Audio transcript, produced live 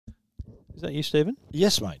Is that you, Stephen?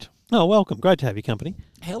 Yes, mate. Oh, welcome. Great to have your company.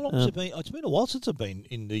 How long has it been? It's been a while since I've been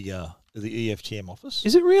in the EFTM office.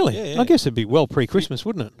 Is it really? Yeah, yeah. I guess it'd be well pre-Christmas,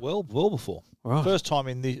 wouldn't it? Well before. Right. First time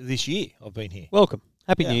in this year I've been here. Welcome.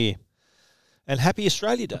 Happy Yeah. New Year. And happy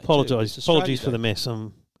Australia Day. Apologies. It's Australia Apologies for Day. the mess.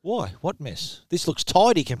 Why? What mess? This looks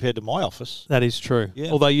tidy compared to my office. That is true. Yeah.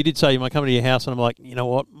 Although you did say you might come to your house, and I'm like, you know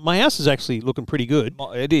what? My house is actually looking pretty good.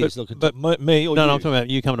 It is looking. But me or No, you? no, I'm talking about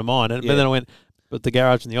you coming to mine. And, Yeah. But then I went, but the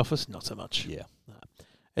garage and the office, not so much. Yeah. No.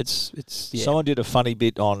 It's yeah. Someone did a funny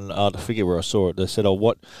bit on I forget where I saw it. They said, "Oh,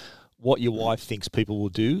 what your wife thinks people will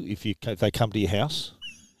do if they come to your house."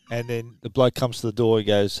 And then the bloke comes to the door, he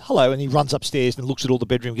goes, "Hello," and he runs upstairs and looks at all the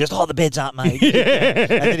bedroom. He goes, "Oh, the beds aren't made." And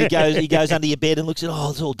then he goes under your bed and looks at, "Oh,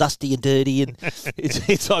 it's all dusty and dirty." And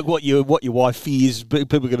it's like what your wife fears.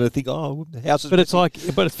 People are going to think, "Oh, the house is."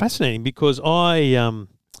 But it's fascinating because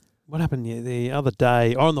what happened the other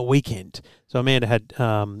day, or on the weekend? So Amanda had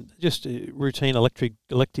just a routine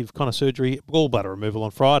elective kind of surgery, gallbladder removal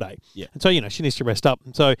on Friday. Yeah. And so, she needs to rest up.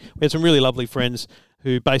 And so we had some really lovely friends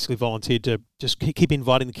who basically volunteered to just keep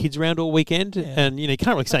inviting the kids around all weekend. Yeah. And, you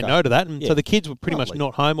can't really say no to that. And so the kids were pretty much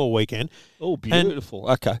not home all weekend. Oh, beautiful.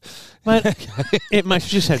 Okay. Mate, mate, she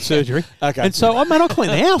just had surgery. Okay. And so, I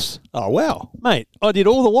cleaned the house. Oh, wow. Mate, I did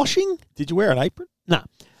all the washing. Did you wear an apron? No.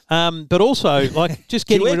 But also, just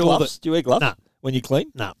getting rid of all the... Do you wear gloves? No. When you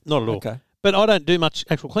clean? No, not at all. Okay. But I don't do much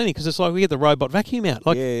actual cleaning because it's like we get the robot vacuum out.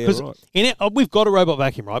 Like, right. We've got a robot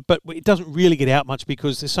vacuum, right? But it doesn't really get out much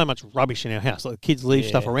because there's so much rubbish in our house. Like the kids leave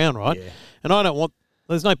stuff around, right? Yeah. And I don't want...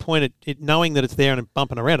 There's no point at it knowing that it's there and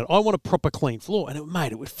bumping around it. I want a proper clean floor. And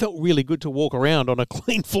it felt really good to walk around on a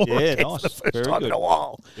clean floor nice. for the first Very time good. in a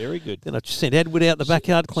while. Very good. Then I just sent Edward out the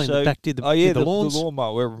backyard, cleaned the back, did the lawns. The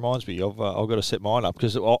lawnmower. Well, it reminds me, I've got to set mine up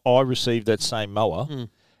because I received that same mower.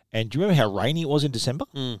 And do you remember how rainy it was in December?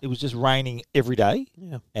 It was just raining every day.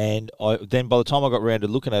 Yeah. And then by the time I got around to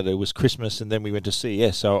looking at it, it was Christmas, and then we went to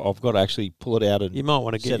CES. So I've got to actually pull it out and you might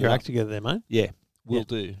want to get your act together there, mate. Yeah. Will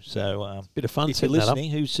do. So bit of fun. If you're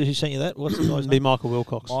listening, who sent you that? What's the guy's name? Michael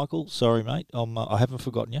Wilcox. Michael, sorry, mate. I haven't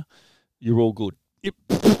forgotten you. You're all good. Yep.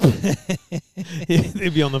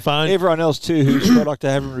 He'll be on the phone. Everyone else too whose product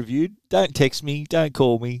I haven't reviewed, don't text me, don't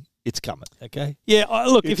call me. It's coming. Okay. Yeah.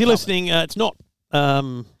 Look, if you're listening, it's not.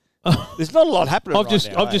 There's not a lot happening.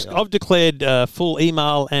 I've declared full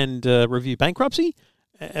email and review bankruptcy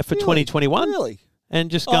for 2021. Really. And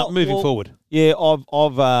just moving forward. Yeah, I've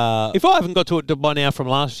if I haven't got to it by now from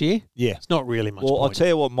last year, it's not really much. Well, point. I'll tell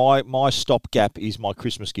you what, my stopgap is my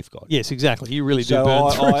Christmas gift guide. Yes, exactly. You really do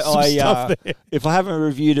burn through some stuff there. If I haven't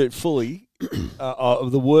reviewed it fully,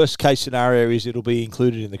 the worst case scenario is it'll be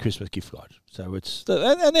included in the Christmas gift guide. So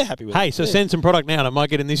and they're happy with it. Hey, so send some product now and I might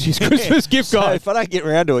get in this year's Christmas gift guide. So if I don't get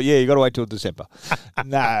around to it, you got to wait till December.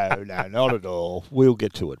 No, not at all. We'll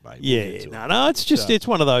get to it, mate. No, it's just it's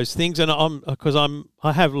one of those things, and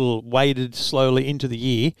I have waded slowly into the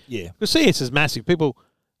year. Yeah, because CS is massive. People.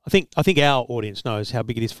 I think our audience knows how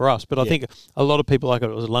big it is for us, but I think a lot of people, like it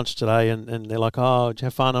was at lunch today, and they're like, "Oh, did you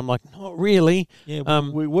have fun?" I'm like, "Not really." Yeah,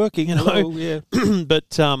 we're working,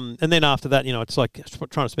 But and then after that, it's like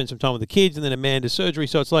trying to spend some time with the kids, and then Amanda's surgery,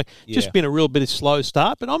 so it's like just been a real bit of slow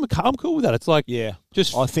start. But I'm cool with that. It's like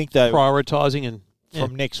just I think that prioritising and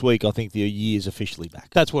from next week, I think the year's officially back.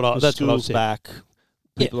 That's what I've said. Back.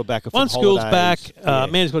 People are back from holidays. School's back.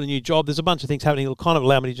 Amanda's got a new job. There's a bunch of things happening that'll kind of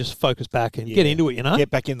allow me to just focus back and get into it,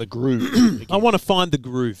 Get back in the groove. I want to find the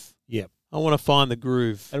groove. Yeah. I want to find the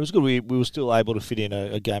groove. And it was good. We were still able to fit in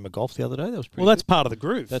a game of golf the other day. That was pretty that's part of the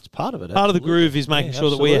groove. That's part of it. Part of the groove is making sure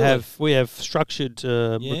that we have structured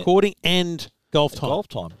recording and golf time. Golf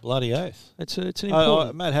time, bloody oath! It's an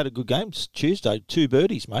important. Matt had a good game Tuesday. 2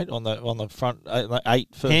 birdies, mate, on the front 8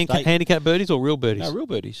 first handicap birdies or real birdies? No, real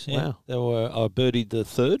birdies. Yeah. Wow. They were. I birdied the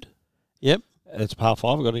 3rd. Yep. It's a par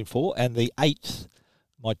 5. I got in 4, and the 8th,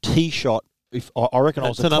 my tee shot. If I reckon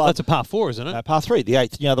that's a par 4, isn't it? Par 3, the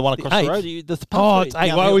 8th. The one across the road. The par 3, it's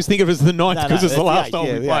 8. I always think of it as the 9th because it's the last hole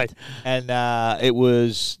we played. And it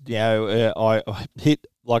was, I hit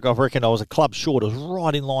I reckon I was a club short. It was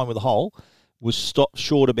right in line with the hole. Was stopped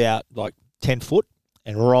short about 10 foot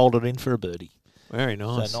and rolled it in for a birdie. Very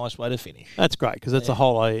nice. So nice way to finish. That's great because that's a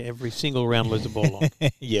hole I every single round lose the ball on.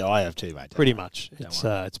 Yeah, I have too, mate. Pretty much.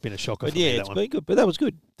 It's been a shocker for me, it's been good. But that was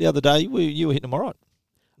good. The other day, you were hitting them all right.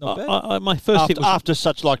 Not bad. My first hit was... After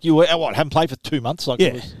such, you were, haven't played for 2 months?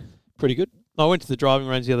 It was pretty good. I went to the driving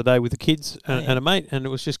range the other day with the kids and a mate, and it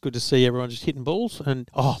was just good to see everyone just hitting balls. And,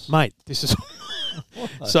 mate, this is...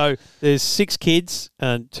 So there's 6 kids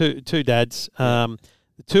and two dads.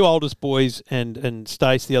 the two oldest boys and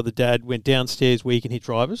Stace, the other dad, went downstairs where you can hit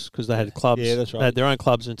drivers because they had clubs. Yeah, that's right. They had their own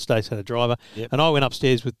clubs and Stace had a driver. Yep. And I went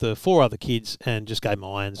upstairs with the 4 other kids and just gave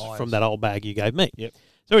my irons from that old bag you gave me. Yep.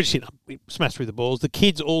 So we smashed through the balls. The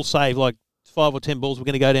kids all saved like 5 or 10 balls. We're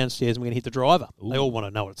going to go downstairs and we're going to hit the driver. Ooh. They all want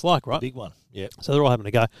to know what it's like, right? Big one, yeah. So they're all having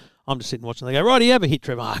a go. I'm just sitting watching. They go, right, do you have a hit,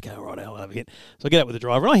 Trevor? Okay, right, I'll have a hit. So I get up with the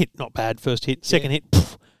driver. And I hit not bad. First hit. Second hit.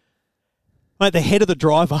 Poof. Mate, the head of the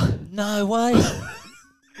driver. No way.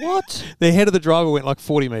 What? The head of the driver went like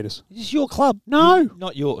 40 metres. Is this your club? No.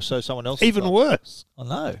 Not yours, so someone else's Even club. worse. I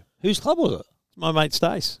know. Whose club was it? My mate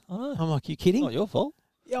Stace. I know. I'm like, you kidding? Not your fault.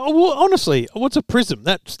 Yeah, well, honestly, what's a Prism?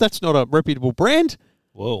 That's not a reputable brand.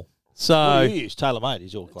 Whoa. So what do you use? TaylorMade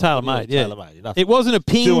is your club. TaylorMade, yeah. TaylorMade. It wasn't a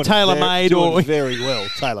Ping TaylorMade or very well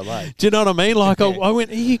TaylorMade. Do you know what I mean? Like I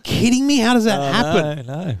went, are you kidding me? How does that happen?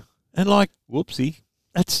 No. And like, whoopsie.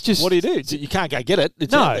 That's just. What do? You can't go get it.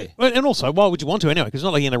 It's no. out there. And also, why would you want to anyway? Because it's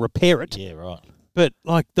not like you're going to repair it. Yeah, right. But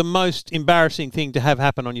like the most embarrassing thing to have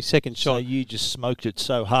happen on your second shot. So you just smoked it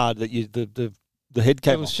so hard that the head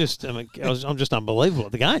came. It was just. I'm just unbelievable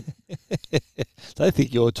at the game. They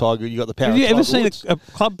think you're a tiger. You got the power. Have you ever seen a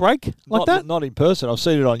club break like that? Not in person. I've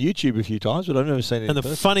seen it on YouTube a few times, but I've never seen it. And in the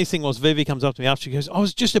person. funniest thing was, Vivi comes up to me after, she goes, "I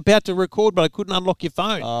was just about to record, but I couldn't unlock your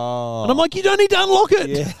phone." Oh. And I'm like, "You don't need to unlock it."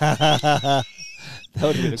 Yeah.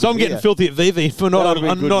 So I'm getting filthy at Vivi for not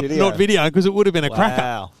video because it would have been a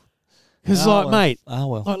cracker. Because mate,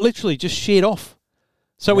 like literally just sheared off.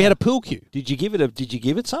 So we had a pool cue. Did you give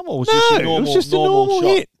it some, or was no, this a normal, it was just a normal shot?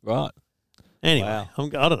 hit. Right. Anyway, I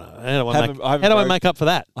don't know. How do I make up for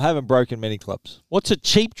that? I haven't broken many clubs. What's a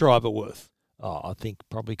cheap driver worth? Oh, I think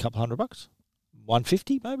probably a couple $100.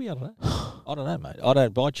 $150 maybe. I don't know. I don't know, mate. I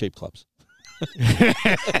don't buy cheap clubs.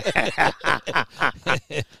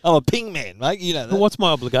 I'm a ping man, mate. You know that. But what's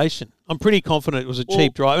my obligation? I'm pretty confident it was a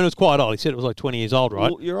cheap driver. And it was quite old. He said it was like 20 years old,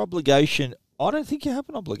 right? Well, your obligation, I don't think you have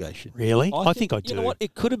an obligation. Really? I think I do. You know what?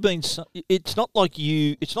 It could have been. It's not like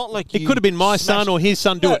you. It's not like you. It could have been my son or his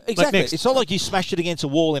son do it. Exactly. Like next. It's not like you smashed it against a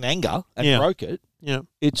wall in anger and broke it. Yeah.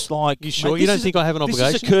 It's like, you sure? You don't think I have an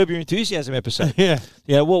obligation? This is a Curb Your Enthusiasm episode. Yeah.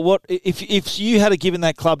 Yeah. Well, what if you had given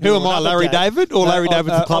that club? Who am I, Larry David, or Larry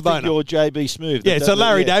David's the club owner? You're JB Smooth. Yeah. So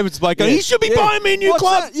Larry David's like, he should be buying me a new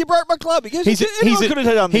club. You broke my club. He goes, he's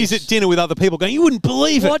at dinner with other people going, you wouldn't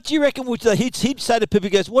believe it. What do you reckon? He'd say to people,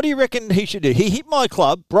 he goes, what do you reckon he should do? He hit my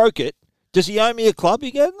club, broke it. Does he owe me a club?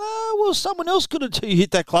 You go, no, well, someone else could have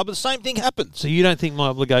hit that club, and the same thing happens. So you don't think my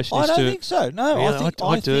obligation is to... I don't think so. No, yeah,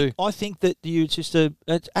 I do. I think that you just you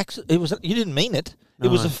didn't mean it. No.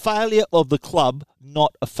 It was a failure of the club,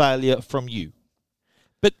 not a failure from you.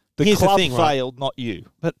 But the club failed, not you.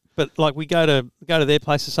 But like we go to their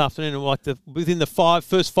place this afternoon, and like within the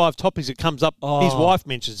first five topics it comes up, his wife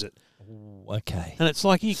mentions it. Okay. And it's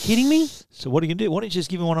like, are you kidding me? So what are you going to do? Why don't you just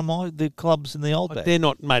give him one of the clubs in the old bag? They're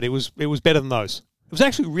not, mate. It was better than those. It was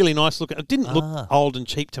actually really nice looking. It didn't look old and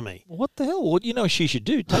cheap to me. What the hell? What you know she should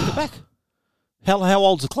do? Take it back. How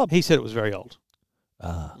old's the club? He said it was very old.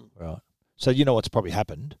 Right. So you know what's probably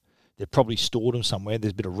happened? They've probably stored them somewhere.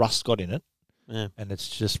 There's a bit of rust got in it. Yeah. And it's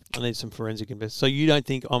just... I need some forensic investigation. So you don't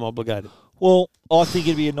think I'm obligated? Well, I think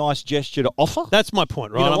it'd be a nice gesture to offer. That's my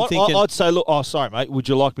point, right? You know, I'm thinking... I'd say, look, sorry, mate, would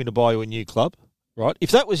you like me to buy you a new club? Right?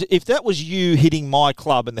 If that was you hitting my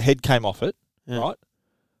club and the head came off it, right?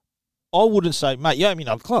 I wouldn't say, mate, you owe me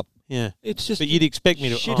another club. Yeah. It's just... But you'd expect me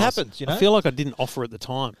to... Shit happens, you know? I feel like I didn't offer at the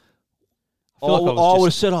time. I would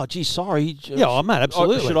have said, gee, sorry. Yeah, mate,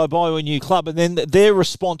 absolutely. Should I buy you a new club? And then their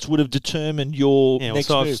response would have determined your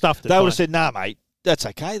next move. I've stuffed it. They would have said, nah, mate, that's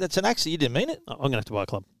okay. That's an accident. You didn't mean it. I'm going to have to buy a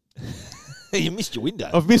club. You missed your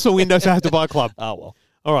window. I've missed a window, so I have to buy a club. Oh, well.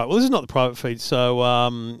 All right, well, this is not the private feed, so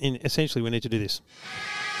essentially we need to do this.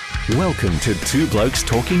 Welcome to Two Blokes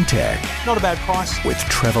Talking Tech. Not a bad price. With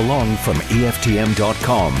Trevor Long from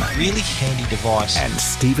EFTM.com. Really handy device. And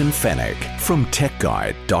Stephen Fennick from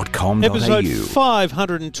TechGuide.com.au. Episode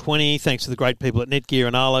 520. Thanks to the great people at Netgear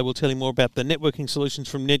and Arlo. We'll tell you more about the networking solutions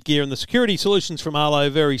from Netgear and the security solutions from Arlo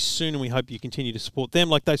very soon, and we hope you continue to support them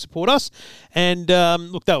like they support us. And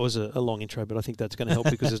look, that was a long intro, but I think that's going to help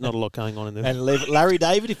because there's not a lot going on in there. And Larry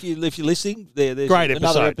David, if you're listening, there's great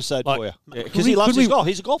another episode for you. Because he loves golf.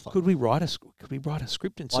 He's a golfer. Could we write a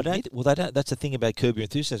script and submit? They don't. That's the thing about Curb Your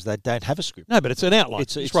Enthusiasm. They don't have a script. No, but it's an outline.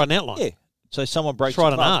 Just write an outline. Yeah. So someone breaks. Just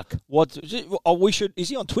write an arc. We should. Is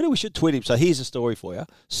he on Twitter? We should tweet him. So here's a story for you.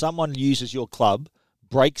 Someone uses your club,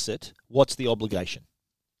 breaks it. What's the obligation?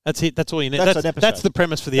 That's it. That's all you need. That's an episode. That's the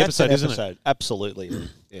premise for the episode, isn't it? Absolutely.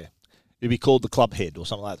 Yeah. It'd be called the Club Head or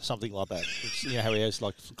something like that. It's, you know how he has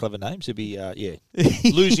like clever names. It'd be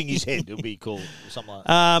losing his head. It'll be called something like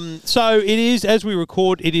that. So it is, as we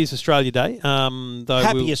record, it is Australia Day.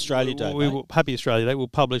 Happy Australia Day. Happy Australia Day. We'll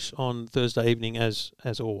publish on Thursday evening as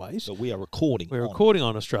always. So we are recording. We're recording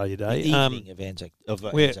on Australia Day. The evening of Anzac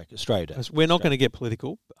Australia Day. We're not going to get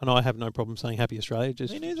political, and I have no problem saying Happy Australia,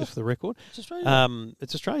 just for the record. It's Australia Day.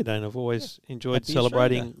 It's Australia Day, and I've always enjoyed Happy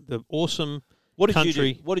celebrating the awesome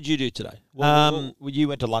country. What did you do today? You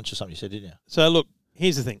went to lunch or something, you said, didn't you? So, look,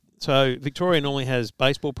 here's the thing. So, Victoria normally has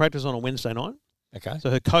baseball practice on a Wednesday night. Okay. So,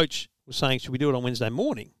 her coach was saying, should we do it on Wednesday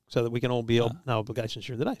morning so that we can all be no obligations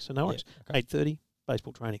during the day? So, no worries. Okay. 8:30,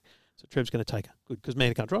 baseball training. So, Trev's going to take her. Good, because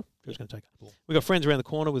man can't drive. Trev's going to take her. Cool. We've got friends around the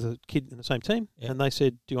corner with a kid in the same team, and they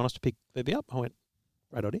said, do you want us to pick Phoebe up? I went,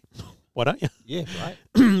 great idea. Why don't you? Yeah, right.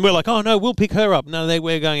 We're like, oh, no, we'll pick her up. No,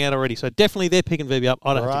 we're going out already. So definitely they're picking Phoebe up.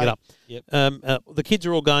 I don't have to get up. Yep. The kids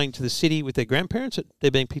are all going to the city with their grandparents.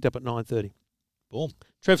 They're being picked up at 9:30. Boom.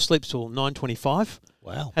 Trev sleeps till 9:25.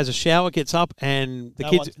 Wow. Has a shower, gets up, and the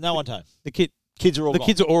kids... No one's home. Kids are all gone.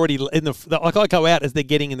 Kids are already in like I go out as they're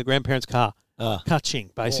getting in the grandparents' car.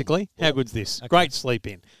 Ka-ching, basically. Boom. How good's this? Okay. Great sleep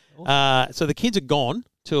in. So the kids are gone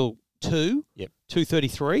till 2,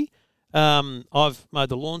 2:33. I've mowed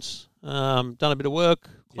the lawns, done a bit of work,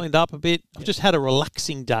 cleaned up a bit. I've just had a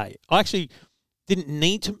relaxing day. I actually didn't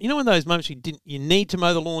need to. You know, in those moments you need to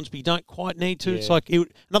mow the lawns, but you don't quite need to. Yeah. It's like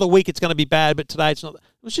another week it's going to be bad, but today it's not. It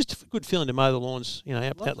was just a good feeling to mow the lawns,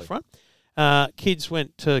 out the front. Kids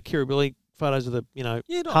went to Kirribilli, photos of the nice.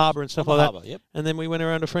 Harbour and stuff like that. Yep. And then we went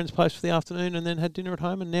around to a friend's place for the afternoon, and then had dinner at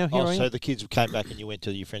home. And now here I am. So the kids came back, and you went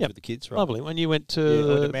to your friends with the kids, right? Lovely. When you went to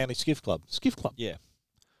the Manly Skiff Club. Yeah.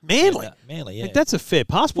 Manly, yeah. That's a fair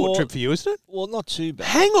passport trip for you, isn't it? Well, not too bad.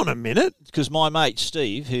 Hang on a minute, because my mate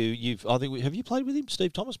Steve, who have you played with him?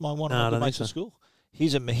 Steve Thomas, one of my mates at school.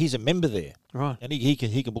 He's a member there, right? And he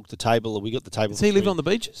can book the table, or we got the table. Does he live on the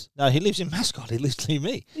beaches? No, he lives in Mascot. He lives near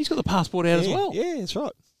me. He's got the passport out as well. Yeah, that's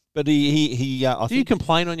right. But he I Do you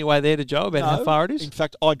complain on your way there to Joe about how far it is? In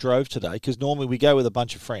fact, I drove today because normally we go with a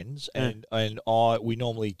bunch of friends and we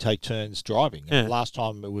normally take turns driving. And last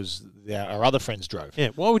time it was our other friends drove. Yeah,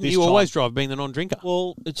 why wouldn't you always drive being the non-drinker?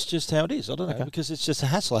 Well, it's just how it is. I don't know, because it's just a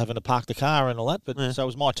hassle having to park the car and all that. But so it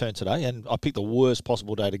was my turn today, and I picked the worst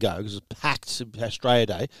possible day to go because it was packed. Australia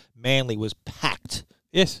Day, Manly was packed.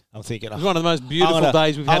 Yes. I'm thinking... It was one of the most beautiful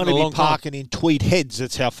days we've had in a long time. I'm going to be parking in Tweed Heads.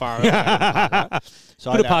 That's how far I am.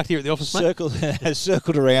 So could have parked here at the office, mate.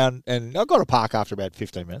 Circled around, and I got to park after about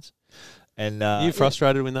 15 minutes. And are you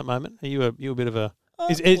frustrated in that moment? Are you a bit of a...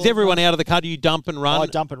 Is everyone out of the car? Do you dump and run? I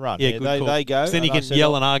dump and run. Yeah, good call. They go. So then you can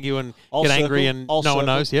yell and argue and get angry and no one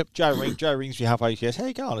knows. Yep. Joe rings me halfway. She goes, how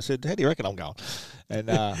you going? I said, how do you reckon I'm going? And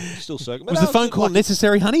still circling. Was the phone call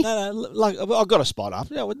necessary, honey? No, I got a spot up.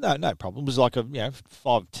 No problem. It was like a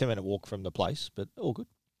 5-10 minute walk from the place, but all good.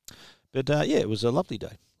 But it was a lovely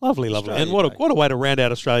day. Lovely. And what a way to round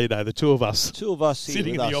out Australia Day, the two of us.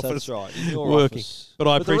 Sitting in the office. That's right. In your working. Office. But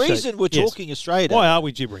I appreciate the reason we're talking Australia Day. Why are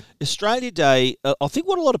we gibbering? Australia Day, I think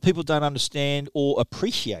what a lot of people don't understand or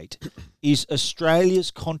appreciate is Australia's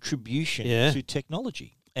contribution to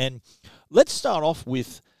technology. And let's start off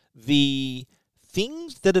with the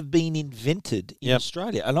things that have been invented in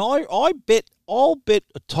Australia. And I'll bet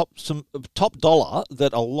some top dollar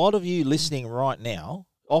that a lot of you listening right now,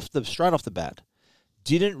 straight off the bat,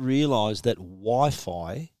 didn't realise that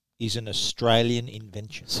Wi-Fi is an Australian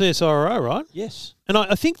invention. CSIRO, right? Yes. And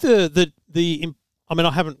I think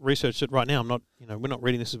I haven't researched it right now. I'm not, we're not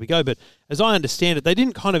reading this as we go. But as I understand it, they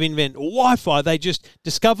didn't kind of invent Wi-Fi. They just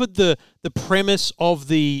discovered the premise of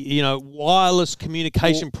the wireless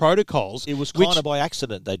communication protocols. It was kind of by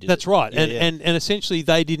accident they did. That's right. And essentially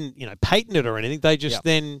they didn't patent it or anything. They just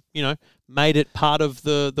then made it part of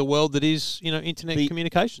the world that is internet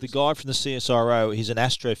communications. The guy from the CSIRO, he's an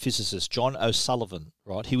astrophysicist, John O'Sullivan.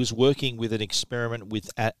 Right, he was working with an experiment with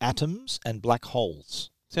atoms and black holes.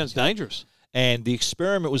 Sounds dangerous. And the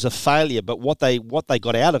experiment was a failure, but what they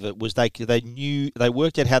got out of it was they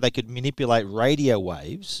worked out how they could manipulate radio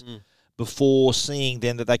waves before seeing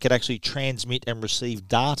then that they could actually transmit and receive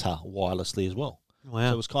data wirelessly as well. Wow.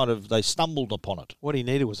 So it was kind of, they stumbled upon it. What he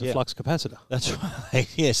needed was a flux capacitor. That's right.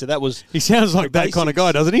 Yeah, so that was... He sounds like that kind of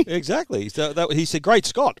guy, doesn't he? Exactly. So he said, great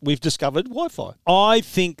Scott, we've discovered Wi-Fi. I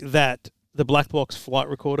think that the black box flight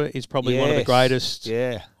recorder is probably one of the greatest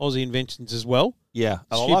Aussie inventions as well. Yeah.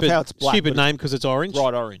 I love how it's black. Stupid name because it's orange.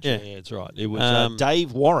 Bright orange. Yeah, that's right. It was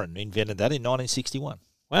Dave Warren invented that in 1961.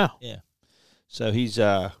 Wow. Yeah. So he's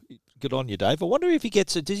good on you, Dave. I wonder if he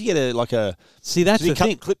gets does he get a See, that's the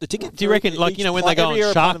thing. Clip the ticket? Do you reckon when they go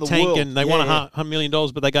on Shark Tank and they want $100 million,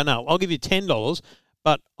 but they go, no, I'll give you $10,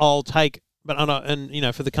 but I'll take. But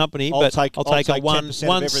and for the company, I'll take a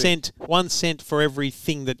 10% of one cent for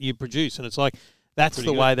everything that you produce, and it's like that's Pretty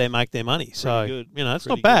the good. way they make their money. So good. it's Pretty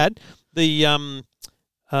not bad. The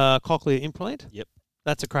cochlear implant. Yep.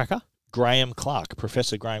 That's a cracker. Graham Clark,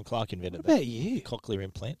 Professor Graham Clark invented What that. about you? Cochlear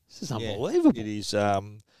implant. This is unbelievable. It is.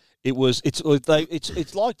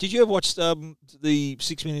 It's like. Did you ever watch the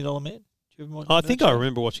 $6 Million Man? Did you ever watch I that think show? I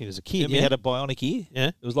remember watching it as a kid. Remember he had a bionic ear. Yeah.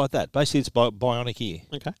 It was like that. Basically, it's bionic ear.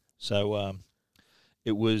 Okay. So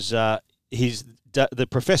it was the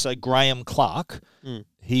Professor Graham Clark.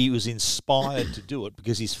 He was inspired to do it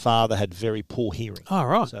because his father had very poor hearing. Oh,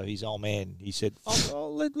 right. So his old man, he said,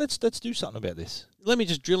 let's do something about this. Let me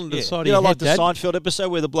just drill into the side of You your know, head, like the Dad. Seinfeld episode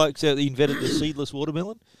where the bloke invented the seedless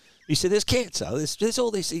watermelon? He said, there's cancer, there's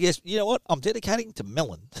all this. He goes, you know what? I'm dedicating to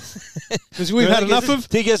melon. Because we've had enough of...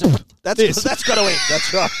 He goes, that's got to end.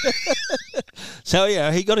 That's right. So,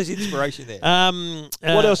 yeah, he got his inspiration there.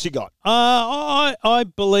 What else you got? I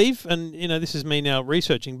believe, and, this is me now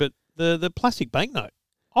researching, but the plastic banknote.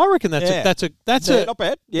 I reckon that's not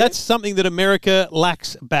bad. Yeah. That's something that America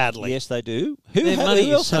lacks badly. Yes, they do. Their money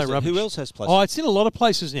who else is so has it? rubbish. Who else has plastic? Oh, it's in a lot of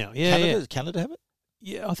places now. Yeah, Canada, yeah. Does Canada have it?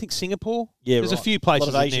 Yeah, I think Singapore. Yeah, There's a right. few places.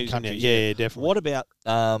 A lot of Asian that use countries. it now. Yeah, definitely. What about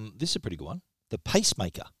this is a pretty good one? The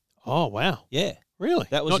pacemaker. Oh, wow. Yeah. Really?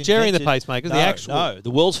 That was not Jerry and the invented- pacemaker, No, the actual. No,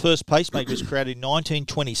 the world's first pacemaker was created in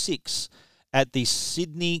 1926 at the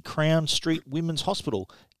Sydney Crown Street Women's Hospital.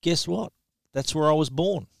 Guess what? That's where I was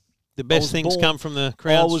born. The best things come from the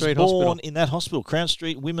Crown Street I was Hospital. born in that hospital, Crown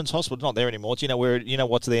Street Women's Hospital. It's not there anymore. Do you know where? You know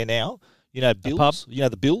what's there now? You know, Bill's. pub? You know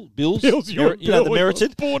the Bills. Bill's, you're You know the Bill.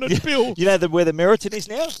 Meriton. Born at Bill's. You know where the Meriton is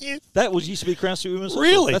now? Yes. That used to be Crown Street Women's Hospital.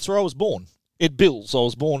 Really? That's where I was born. At Bill's. I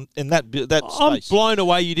was born in that I'm space. blown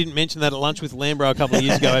away you didn't mention that at lunch with Lambro a couple of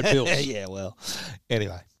years ago at Bill's. Yeah, well,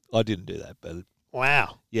 anyway, I didn't do that, but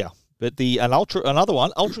Wow. yeah. But another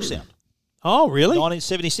one, ultrasound. Oh, really?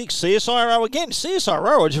 1976, CSIRO again.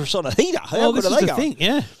 CSIRO are just on a heater. How this good is are they the going? thing,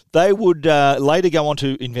 yeah. They would later go on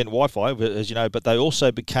to invent Wi-Fi, as you know, but they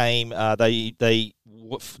also became they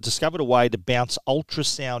discovered a way to bounce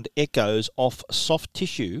ultrasound echoes off soft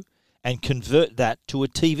tissue and convert that to a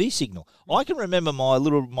TV signal. I can remember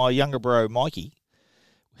my younger bro Mikey.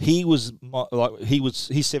 He's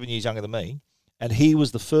 7 years younger than me, and he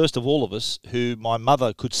was the first of all of us who my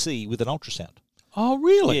mother could see with an ultrasound. Oh,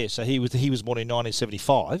 really? Yeah, so he was born in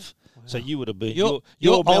 1975. Wow. So you would have been You're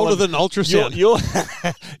your melon, older than ultrasound.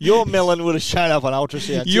 Your melon would have shown up on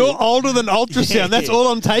ultrasound. You're too. older than ultrasound. Yeah. That's all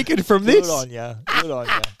I'm taking from this. Good on you. Good on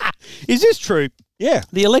you. Is this true? Yeah.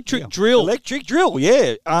 The electric drill. Electric drill,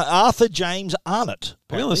 yeah. Arthur James Arnott.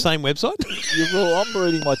 Are we on the same website? I'm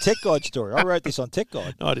reading my Tech Guide story. I wrote this on Tech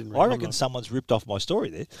Guide. No, I didn't read I it. reckon someone's ripped off my story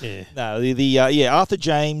there. Yeah. No, Arthur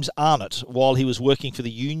James Arnott, while he was working for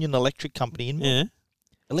the Union Electric Company in Yeah.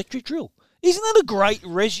 electric drill. Isn't that a great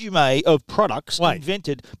resume of products Wait.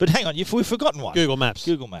 invented? But hang on, we've forgotten one. Google Maps.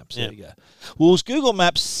 Google Maps. Yeah. There you go. Well, it was Google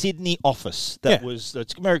Maps Sydney office. Google's an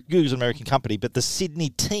American company, but the Sydney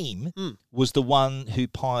team was the one who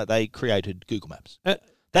they created Google Maps.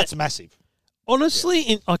 That's massive.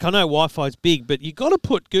 Honestly, I know Wi-Fi is big, but you got to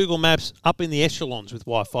put Google Maps up in the echelons with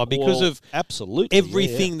Wi-Fi because of absolutely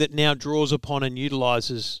everything that now draws upon and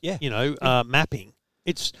utilizes, mapping.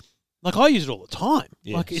 It's like I use it all the time.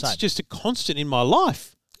 Yeah, like it's same. just a constant in my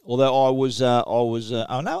life. Although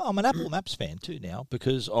I'm an Apple Maps fan too now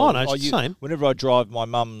because it's the same. Whenever I drive my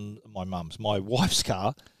wife's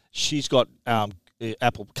car, she's got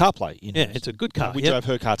Apple CarPlay in Yeah, it. it's a good car. We Yep. drove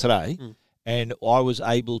her car today, and I was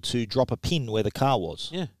able to drop a pin where the car was.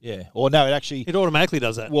 Yeah. Yeah. Or no, it actually. It automatically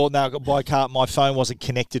does that. Well, no, my phone wasn't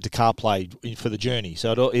connected to CarPlay for the journey,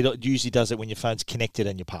 so it usually does it when your phone's connected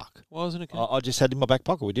and you park. Why wasn't it? I just had it in my back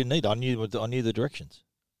pocket. We didn't need it. I knew the directions.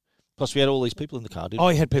 Plus, we had all these people in the car, didn't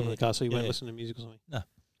we? You had people in the car, so you weren't listening to music or something. No.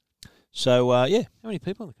 So, yeah. How many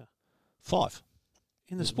people in the car? 5.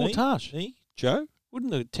 In the Me, Sportage? Me, Joe.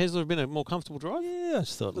 Wouldn't the Tesla have been a more comfortable drive Yeah, I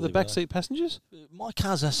just thought for the backseat passengers? My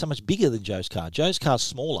cars are so much bigger than Joe's car. Joe's car's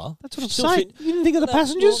smaller. That's what I'm Still saying. You didn't think of the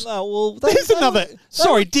passengers? Well, There's another.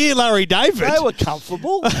 Sorry, dear Larry David. They were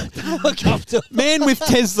comfortable. They were comfortable. Man with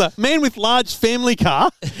Tesla, man with large family car,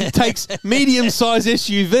 takes medium-sized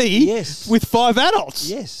SUV Yes. with 5 adults.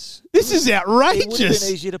 Yes. This is It would have outrageous.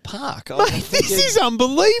 been easier to park. Mate, this is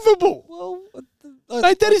unbelievable. Well,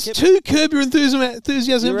 Mate, that is 2 Curb Your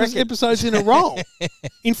Enthusiasm You reckon? episodes in a row.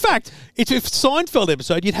 In fact, it's a Seinfeld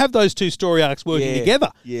episode. You'd have those 2 story arcs working together.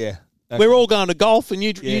 Yeah. We're all going to golf, and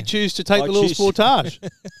you Yeah. choose to take I the little choose- Sportage.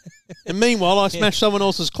 And meanwhile, I smash someone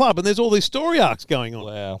else's club, and there's all these story arcs going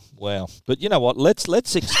on. Wow. But you know what? Let's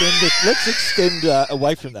extend it. Let's extend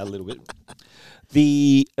away from that a little bit.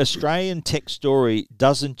 The Australian tech story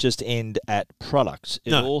doesn't just end at products.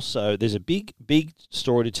 It also, there's a big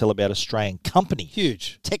story to tell about Australian companies.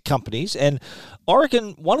 Huge. Tech companies. And I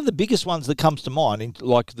reckon one of the biggest ones that comes to mind,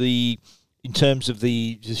 in terms of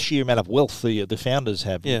the sheer amount of wealth the founders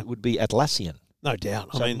have, would be Atlassian. No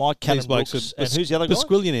doubt. So Mike Cannon-Brookes, and who's the other guy?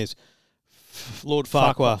 Basquillionaires. Lord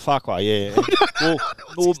Farquhar. Farquhar, yeah.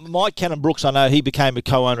 well, Mike Cannon-Brookes, I know he became a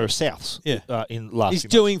co-owner of Souths. In last. He's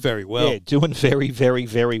doing very well. Yeah, doing very, very,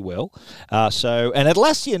 very well. And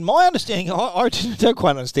Atlassian, my understanding, I don't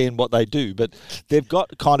quite understand what they do, but they've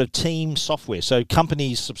got kind of team software. So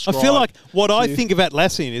companies subscribe. I feel like what I think of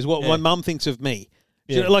Atlassian is what my mum thinks of me.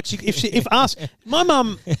 Yeah. Like my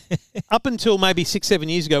mum, up until maybe 6-7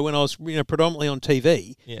 years ago, when I was predominantly on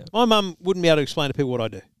TV, my mum wouldn't be able to explain to people what I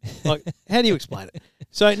do. Like, how do you explain it?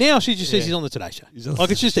 So now she just says he's on the Today Show. Like,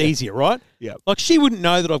 it's just easier, right? Yeah. Like, she wouldn't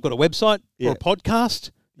know that I've got a website or a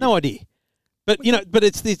podcast. No idea. But but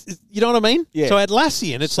it's you know what I mean? Yeah. So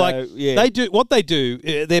Atlassian, it's they do what they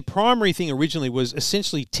do. Their primary thing originally was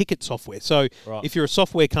essentially ticket software. So if you're a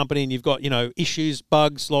software company and you've got issues,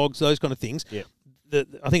 bugs, logs, those kind of things. Yeah.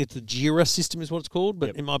 I think it's the Jira system is what it's called,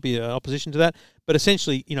 but it might be an opposition to that. But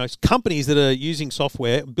essentially, companies that are using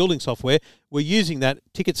software, building software, were using that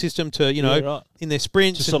ticket system to, in their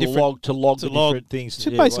sprints to log different things. So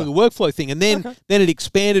basically the workflow thing. And then it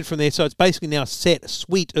expanded from there. So it's basically now a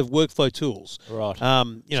suite of workflow tools. Right.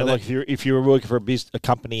 So like if you're working for a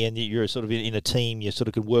company and you're sort of in a team, you sort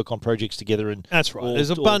of can work on projects together. And that's right. There's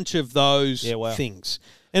a bunch of those things.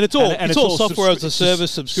 And it's all software as a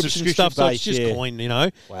service, subscription stuff. So it's just coin,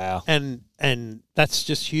 Wow. And that's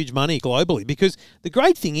just huge money globally. Because the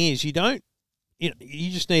great thing is you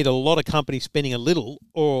just need a lot of companies spending a little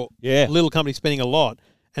or a little company spending a lot,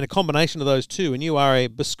 and a combination of those two, and you are a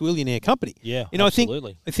basquillionaire company. Yeah,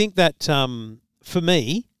 absolutely. I think that for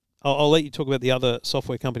me, I'll let you talk about the other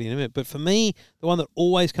software company in a minute, but for me, the one that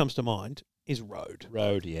always comes to mind is Rode.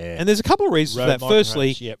 Rode, yeah. And there's a couple of reasons for that.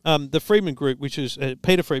 Firstly, the Friedman Group, which is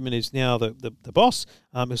Peter Friedman is now the boss.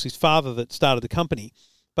 It was his father that started the company.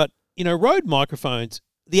 But, Rode microphones,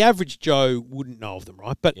 the average Joe wouldn't know of them,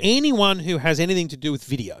 right? But anyone who has anything to do with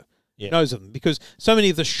video knows of them, because so many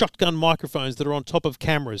of the shotgun microphones that are on top of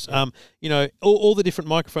cameras, all the different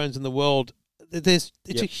microphones in the world, it's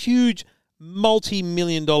a huge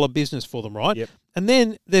multi-million-dollar business for them, right? Yep. And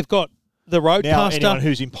then they've got the Rodecaster. Now anyone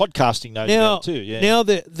who's in podcasting knows that too. Yeah. Now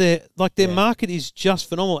their market is just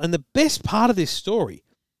phenomenal, and the best part of this story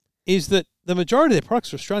is that the majority of their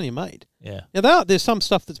products are Australian made. Yeah. Now there's some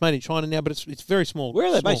stuff that's made in China now, but it's very small. Where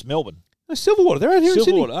are they based? Melbourne. No, Silverwater. They're out here in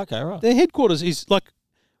Sydney. Okay, right. Their headquarters is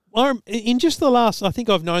in just the last. I think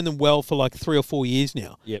I've known them well for 3 or 4 years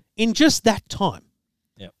now. Yep. In just that time,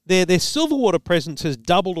 their Silverwater presence has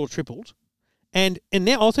doubled or tripled. And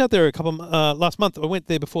now I was out there last month. I went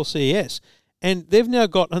there before CES, and they've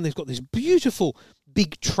got this beautiful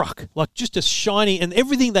big truck, like just a shiny, and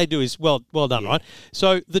everything they do is well done, right?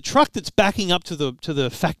 So the truck that's backing up to the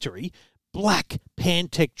factory, black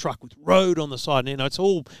Pantech truck with Rode on the side, and it's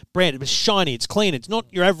all branded, it's shiny, it's clean, it's not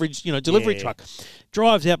your average delivery truck.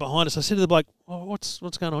 Drives out behind us. I said to the bloke, "Oh, what's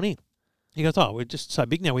going on here?" He goes, "Oh, we're just so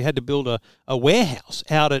big now. We had to build a warehouse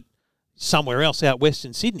out at somewhere else out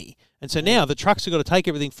Western Sydney." And so now the trucks have got to take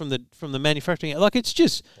everything from the manufacturing. Like, it's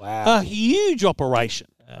just a huge operation.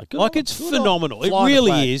 It's phenomenal. It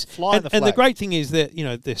really is. And the great thing is that,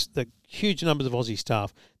 the huge numbers of Aussie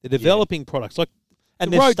staff, they're developing products.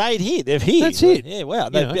 And they've stayed here. They're here. That's it. Yeah, wow.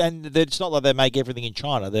 And it's not like they make everything in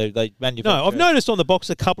China. They manufacture. No, I've noticed on the box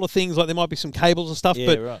a couple of things, like there might be some cables and stuff,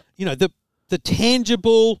 but, the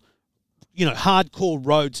tangible, hardcore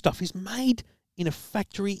Rode stuff is made in a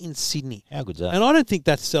factory in Sydney. How good's that? And I don't think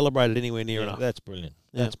that's celebrated anywhere near enough. That's brilliant.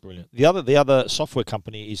 Yeah. That's brilliant. The other software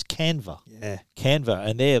company is Canva. Yeah. Canva,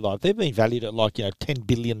 and they've been valued at $10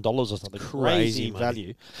 billion or something. Crazy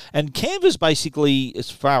value. And Canva's basically, as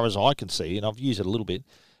far as I can see, and I've used it a little bit,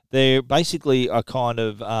 they're basically a kind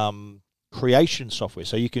of creation software.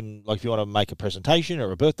 So you can, if you want to make a presentation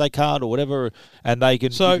or a birthday card or whatever, and they can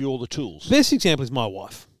give you all the tools. Best example is my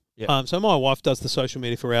wife. Yep. So my wife does the social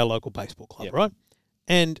media for our local baseball club, right?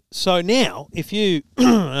 And so now, if you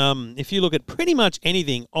look at pretty much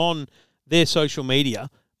anything on their social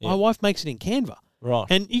media, my wife makes it in Canva, right?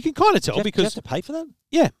 And you can kind of tell because you have to pay for that.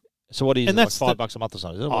 Yeah. So what is it, $5 a month or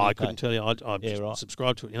something? I couldn't tell you. I just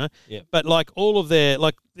subscribe to it, Yeah. But all of their,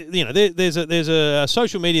 there's a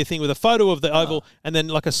social media thing with a photo of the oval and then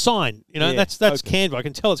a sign, that's Canva. I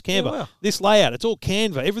can tell it's Canva. Wow. This layout, it's all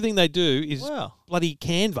Canva. Everything they do is bloody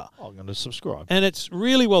Canva. I'm going to subscribe. And it's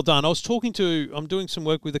really well done. I'm doing some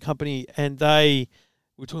work with a company, and they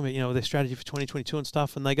were talking about, their strategy for 2022 and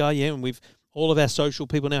stuff, and they go, and All of our social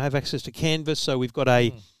people now have access to Canvas. So we've got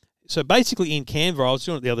so basically in Canva, I was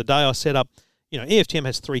doing it the other day, I set up, EFTM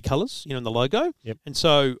has 3 colours, in the logo. Yep. And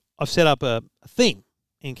so I've set up a theme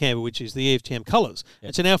in Canva, which is the EFTM colours. Yep.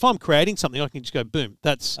 And so now if I'm creating something, I can just go, boom,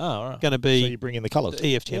 that's going to be so you bring in the colours.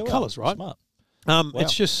 The EFTM colours, right? Smart. Wow.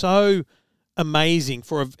 It's just so amazing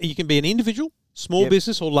you can be an individual, small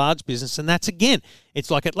business or large business, and that's, again,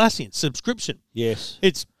 it's like Atlassian, subscription. Yes.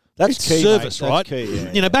 It's key, service, mate. right? That's key,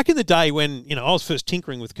 yeah. Back in the day when, I was first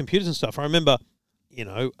tinkering with computers and stuff, I remember,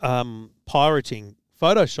 pirating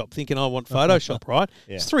Photoshop, thinking I want Photoshop, right?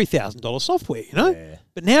 Yeah. It's $3,000 software, Yeah.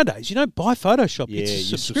 But nowadays, you don't buy Photoshop. Yeah, it's a you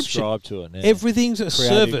subscription. subscribe to it now. Everything's a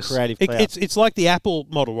service. Creative It's like the Apple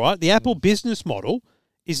model, right? The Apple business model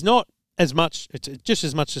is not as much, it's just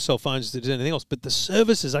as much to sell phones as it is anything else, but the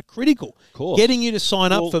services are critical. Of course. Getting you to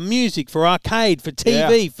sign up for music, for arcade, for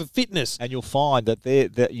TV, for fitness. And you'll find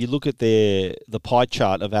that you look at the pie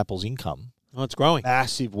chart of Apple's income. Oh, it's growing.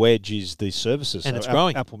 Massive wedge is the services. And it's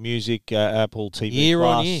growing. Apple Music, Apple TV year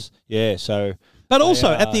Plus. on year. Yeah, so... But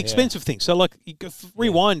also at the expense of things. So, like, you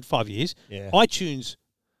rewind 5 years, Yeah. iTunes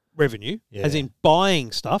revenue, as in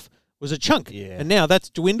buying stuff, was a chunk. Yeah. And now that's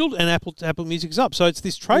dwindled and Apple Music's up. So it's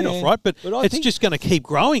this trade-off, Yeah. right? But I it's think just going to keep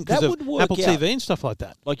growing because that of would work Apple out. TV and stuff like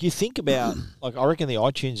that. Like, you think about, like, I reckon the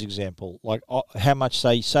iTunes example, like, how much,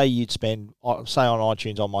 say you'd spend, say on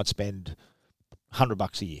iTunes I might spend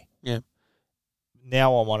 $100 a year. Yeah.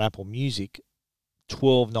 Now I'm on Apple Music,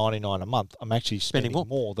 $12.99 a month. I'm actually spending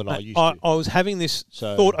more than I used to. I was having this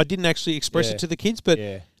thought. I didn't actually express it to the kids, but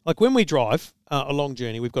like when we drive a long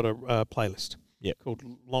journey, we've got a playlist called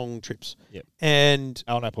Long Trips. Yep. And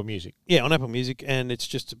on Apple Music. Yeah, on Apple Music, and it's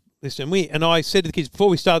just a list. And I said to the kids before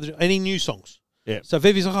we started, any new songs? Yeah. So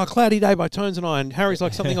Vivi's like, Cloudy Day by Tones and I, and Harry's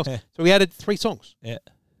like something else. So we added 3 songs. Yeah.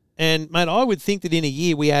 And, mate, I would think that in a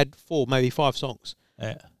year we add 4, maybe 5 songs.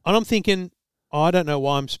 Yeah. And I'm thinking, I don't know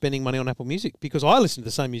why I'm spending money on Apple Music because I listen to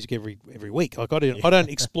the same music every week. Like I don't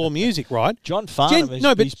explore music, right? John Farnham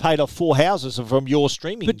he's paid off 4 houses from your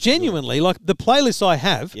streaming. But genuinely, like the playlists I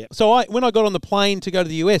have. Yep. So when I got on the plane to go to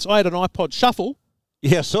the US, I had an iPod Shuffle.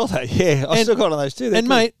 Yeah, I saw that. Yeah, I still got on those too. And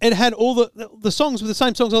mate, it had all the songs with the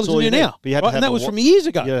same songs I listen to now. But and that was from years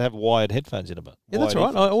ago. You got to have wired headphones in it. Yeah, that's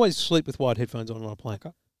right. I always sleep with wired headphones on when I play.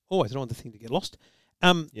 Okay. Always. I don't want the thing to get lost.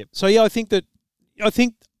 Yep. So yeah,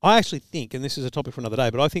 I actually think, and this is a topic for another day,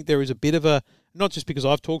 but I think there is a bit of a, not just because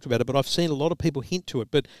I've talked about it, but I've seen a lot of people hint to it,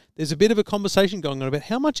 but there's a bit of a conversation going on about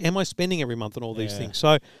how much am I spending every month on all these things.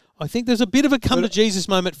 So I think there's a bit of a come to Jesus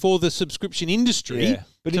moment for the subscription industry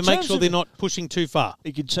to make sure they're not pushing too far.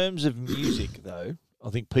 In terms of music, though, I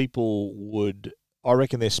think I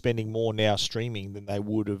reckon they're spending more now streaming than they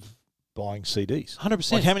would have buying CDs.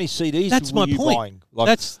 100%. Like how many CDs That's were my you point. buying?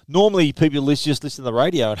 Like normally people just listen to the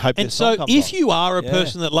radio and hope their song comes if on. you are a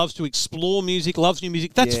person that loves to explore music, loves new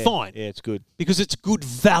music, that's fine. Yeah, it's good. Because it's good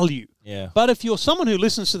value. Yeah. But if you're someone who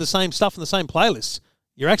listens to the same stuff in the same playlists,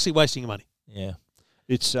 you're actually wasting your money. Yeah.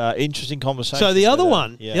 It's interesting conversation. So the other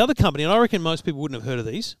one, the other company, and I reckon most people wouldn't have heard of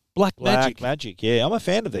these, Black Magic. Yeah, I'm a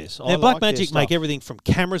fan of this. Now, Black Magic make everything from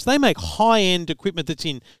cameras. They make high-end equipment that's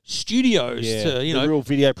in studios to, real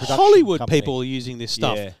video production Hollywood company. people are using this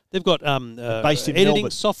stuff. Yeah. They've got based in editing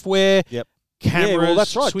Melbourne. software, cameras,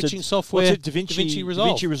 that's right. switching software. What's it? DaVinci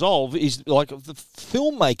Resolve. DaVinci Resolve is like the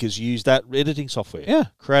filmmakers use that editing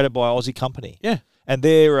software. Created by an Aussie company. Yeah. And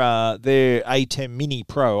their A10 Mini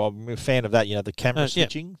Pro, I'm a fan of that, the camera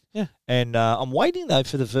switching. Yeah. And I'm waiting, though,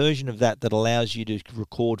 for the version of that allows you to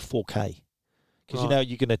record 4K. Because,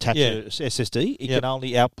 you can attach a SSD. It can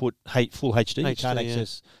only output full HD. You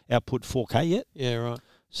can't output 4K yet. Yeah, right.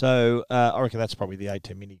 So I reckon that's probably the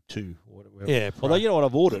A10 Mini 2. Or whatever. Yeah. Although, you know what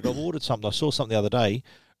I've ordered? I've ordered something. I saw something the other day.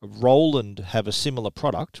 Roland have a similar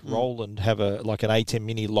product. Roland have an A10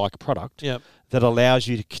 Mini-like product that allows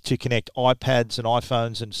you to connect iPads and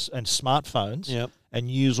iPhones and smartphones and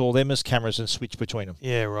use all them as cameras and switch between them.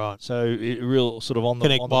 Yeah, right. So it real sort of on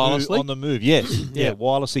the move. Yes.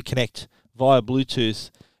 Wirelessly connect via Bluetooth.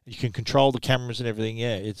 You can control the cameras and everything.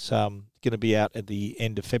 Yeah, it's going to be out at the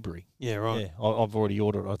end of February. Yeah, right. Yeah, I've already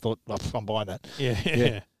ordered it. I thought I'm buying that.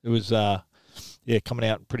 Yeah. It was coming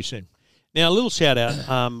out pretty soon. Now, a little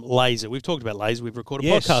shout-out, Laser. We've talked about Laser. We've recorded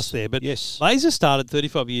a podcast there. But Laser started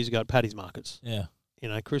 35 years ago at Paddy's Markets. Yeah.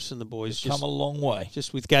 Chris and the boys just come a long way.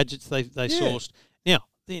 Just with gadgets they sourced. Now,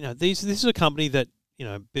 this is a company that,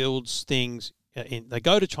 builds things. They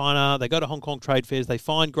go to China. They go to Hong Kong trade fairs. They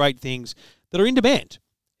find great things that are in demand.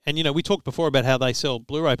 And, we talked before about how they sell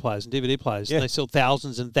Blu-ray players and DVD players. Yeah. They sell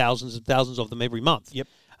thousands and thousands and thousands of them every month. Yep.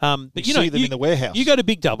 But you see them in the warehouse. You go to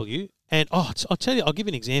Big W, and I'll tell you, I'll give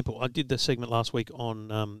you an example. I did the segment last week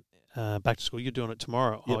on back to school. You're doing it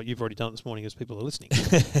tomorrow. Yep. Oh, you've already done it this morning as people are listening.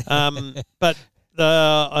 But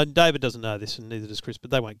David doesn't know this, and neither does Chris,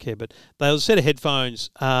 but they won't care. But there's a set of headphones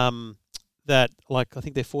that, like, I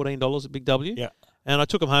think they're $14 at Big W. Yeah. And I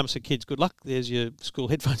took them home and said, kids, good luck. There's your school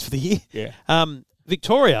headphones for the year. Yeah.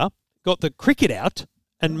 Victoria got the cricket out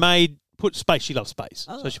and put space. She loves space.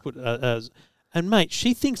 So she put, and mate,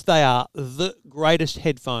 she thinks they are the greatest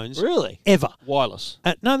headphones ever. Wireless.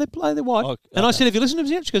 No, they're wired. Oh, and I okay. said, have you listened to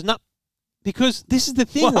them yet? She goes, no. Because this is the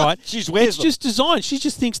thing, right? She just wears it's them. just design. She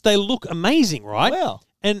just thinks they look amazing, right? Wow.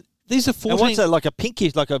 And these are 14. And what's that, like a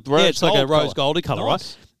pinkish, like a rose it's like a rose goldy colour,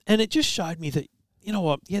 Nice. right? And it just showed me that, you know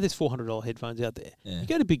what? Yeah, there's $400 headphones out there. Yeah. You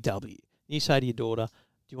go to Big W, you say to your daughter,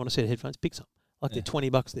 do you want a set of headphones? Pick some. Like they're $20,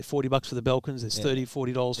 they're $40 for the Belkins, there's $30,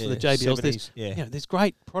 $40 for the JBLs. 70s, There's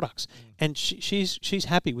great products. And she's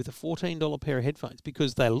happy with a $14 pair of headphones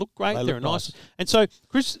because they look great, they're look nice. nice. And so,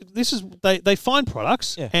 Chris, they find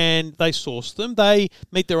products and they source them. They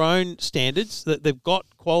meet their own standards. They've got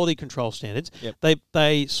quality control standards. Yep.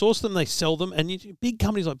 They source them, they sell them. And big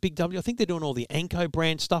companies like Big W, I think they're doing all the Anko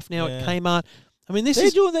brand stuff now at Kmart. I mean, They're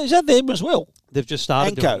doing that. Is that them as well? They've just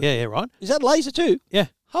started Anko. doing it. Yeah, right. Is that laser too? Yeah.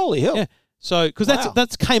 Holy hell. Yeah. So, because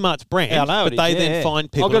that's Kmart's brand, Yeah, I know but it they is, then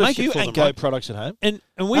find people I've got to a make few it for Anko them, right? products at home. And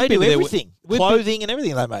They we've do been to everything. Clothing and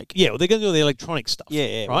everything they make. Yeah, well, they're going to do the electronic stuff.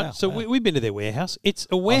 Yeah, right. wow, So wow. we've been to their warehouse. It's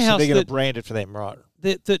a So warehouse they're going to that brand it for them, right?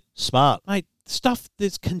 Smart, Smart. mate.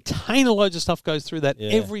 There's container loads of stuff goes through that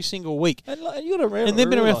every single week, And you got to and they've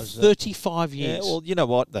been around 35 years. Yeah, well, you know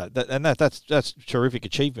what? That's a terrific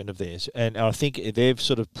achievement of theirs, and I think they've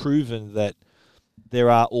sort of proven that there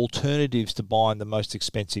are alternatives to buying the most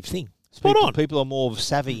expensive thing. Spot on. People are more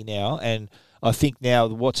savvy now, and I think now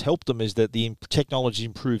what's helped them is that the technology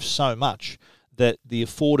improves so much that the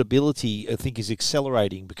affordability, I think, is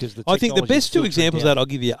accelerating because the I think the technology best is two filtering examples down. that I'll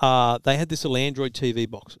give you are they had this little Android TV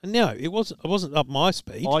box, and no, it wasn't up my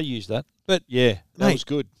speed. I use that, but yeah, that mate, was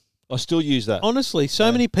good. I still use that. Honestly,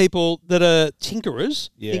 so many people that are tinkerers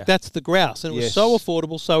think that's the grouse, and it was so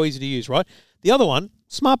affordable, so easy to use, right? The other one,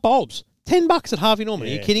 smart bulbs. $10 at Harvey Norman.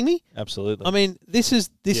 Are you kidding me? Absolutely. I mean, this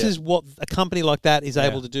is what a company like that is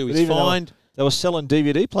able to do. Is find. They were selling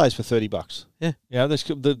DVD players for $30. Yeah. You know,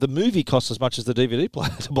 the movie costs as much as the DVD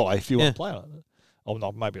player to buy if you want to play on it. Oh,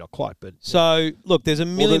 no, maybe not quite, but... So, look, there's a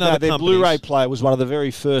million other their companies. Blu-ray player was one of the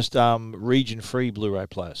very first region-free Blu-ray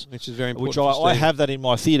players. Which is very important. Which I have that in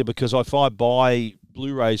my theatre because if I buy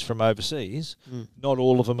Blu-rays from overseas, not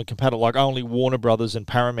all of them are compatible. Like only Warner Brothers and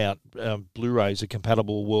Paramount Blu-rays are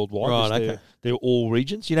compatible worldwide. Right, okay. They're all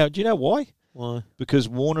regions. Do you know why? Why? Because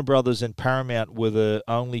Warner Brothers and Paramount were the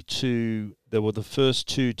only two. They were the first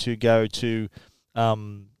two to go to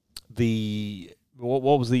the.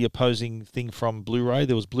 What was the opposing thing from Blu-ray?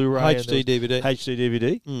 There was Blu-ray, HD DVD. HD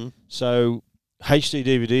DVD. So HD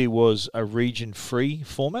DVD was a region-free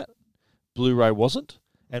format. Blu-ray wasn't.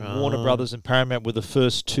 And Warner Brothers and Paramount were the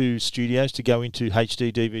first two studios to go into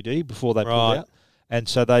HD DVD before they pulled out. And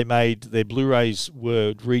so they made their Blu-rays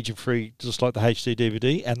were region-free, just like the HD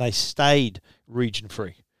DVD, and they stayed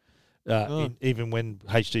region-free, even when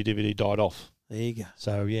HD DVD died off. There you go.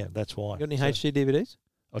 So, yeah, that's why. You got any HD DVDs?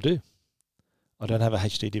 I do. I don't have a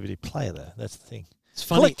HD DVD player, though. That's the thing. It's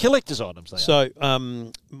funny. Collector's items, they are.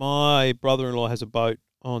 So, my brother-in-law has a boat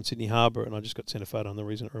on Sydney Harbour, and I just got sent a photo, and the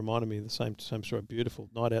reason it reminded me of the same story. Beautiful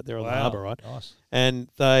night out there on the harbour, right? Nice. And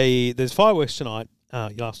there's fireworks tonight,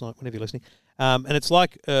 last night, whenever you're listening. And it's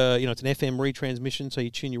like, it's an FM retransmission, so you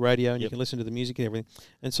tune your radio and you can listen to the music and everything.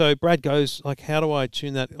 And so Brad goes, like, how do I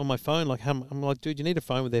tune that on my phone? Like, I'm like, dude, you need a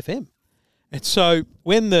phone with FM. And so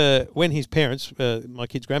when his parents, my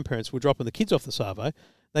kids' grandparents, were dropping the kids off the Savo,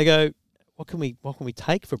 they go, what can we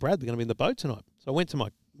take for Brad? We're going to be in the boat tonight. So I went to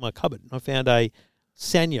my cupboard and I found a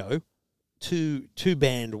Sanyo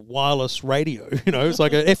two-band wireless radio. It's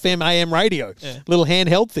like a FM AM radio, little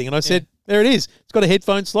handheld thing. And I said, there it is. It's got a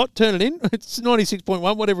headphone slot. Turn it in. It's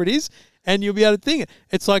 96.1, whatever it is, and you'll be able to think it.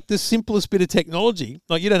 It's like the simplest bit of technology.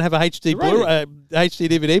 Like you don't have a HD HD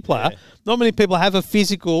DVD player. Yeah. Not many people have a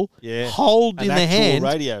physical hold in the hand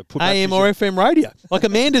radio, AM or FM radio. Like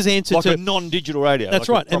Amanda's answer like to a non-digital radio. That's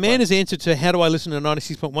like right. Amanda's answer to how do I listen to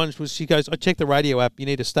 96.1 was she goes, I check the radio app. You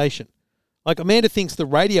need a station. Like Amanda thinks the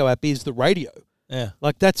radio app is the radio. Yeah,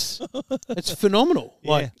 like it's phenomenal.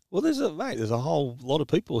 Like, well, there's a whole lot of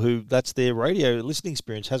people who that's their radio listening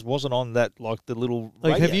experience wasn't on that like the little.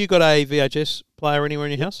 Like, radio. Have you got a VHS player anywhere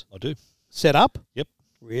in your house? I do. Set up? Yep.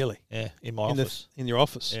 Really? Yeah, in my office. In your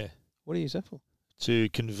office? Yeah. What do you use that for? To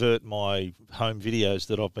convert my home videos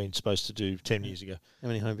that I've been supposed to do 10 years ago. How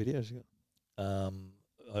many home videos you got?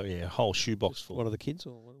 A whole shoebox full. What are the kids?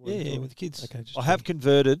 Or what with the kids. Okay, I have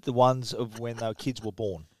converted the ones of when their kids were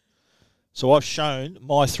born. So I've shown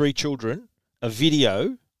my 3 children a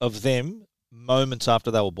video of them moments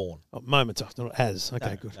after they were born. Oh, moments after, not as.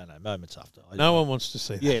 Okay, good. No, moments after. No one wants to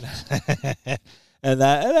see that. Yeah. And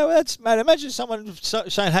that's, mate, imagine someone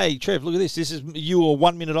saying, hey, Trev, look at this. This is you are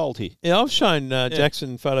 1 minute old here. Yeah, I've shown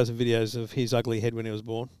Jackson photos and videos of his ugly head when he was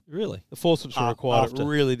born. Really? The forceps were required. After. It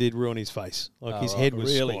really did ruin his face. Like his head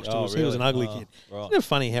was squashed. He was an ugly kid. Right. Isn't it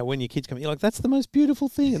funny how when your kids come in, you're like, that's the most beautiful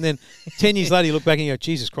thing. And then 10 years later, you look back and you go,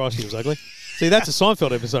 Jesus Christ, he was ugly. See, that's a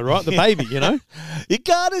Seinfeld episode, right? The baby, you know? You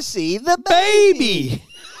got to see the baby.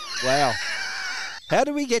 Wow. How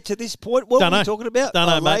do we get to this point? What were we talking about? Don't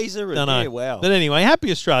know, laser mate. and Don't know. wow. But anyway, happy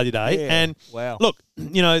Australia Day. Yeah. And wow. look,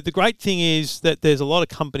 the great thing is that there's a lot of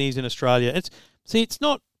companies in Australia. It's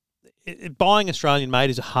not buying Australian made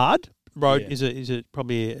is a hard road. Yeah. Is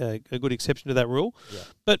probably a good exception to that rule. Yeah.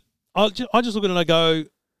 But I just look at it and I go,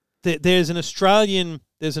 there's an Australian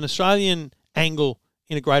angle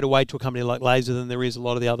in a greater way to a company like Laser than there is a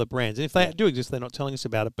lot of the other brands. And if they do exist, they're not telling us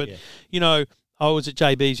about it. But I was at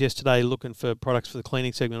JB's yesterday looking for products for the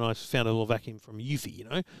cleaning segment, and I found a little vacuum from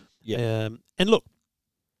Eufy, Yeah. And look,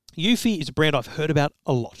 Eufy is a brand I've heard about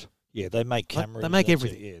a lot. Yeah, they make cameras. They make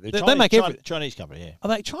everything. Yeah, they make everything. Chinese company, yeah. Are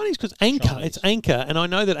they Chinese? Because Anchor, Chinese. it's Anchor, and I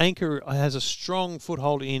know that Anchor has a strong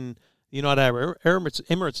foothold in the United Arab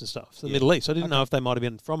Emirates and stuff, the Middle East. I didn't know if they might have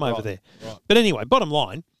been from over there. Right. But anyway, bottom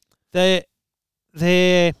line, I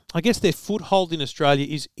guess their foothold in Australia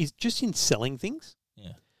is just in selling things.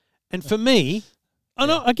 Yeah. And for me, I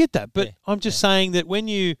know I get that, but I'm just saying that when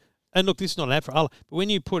you and look, this is not an ad for Arlo, but when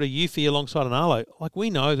you put a Eufy alongside an Arlo, like we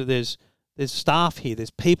know that there's staff here,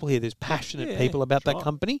 there's people here, there's passionate people about that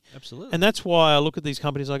company. Absolutely. And that's why I look at these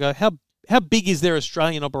companies and I go, how big is their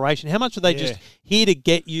Australian operation? How much are they just here to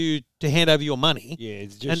get you to hand over your money? Yeah,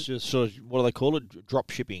 it's just sort of, what do they call it? Drop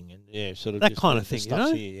shipping and sort of that just kind of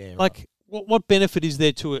thing, Here, yeah, like what benefit is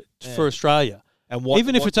there to it for Australia? And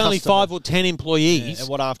even if it's only 5 or 10 employees, and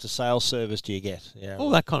what after sales service do you get? Yeah, all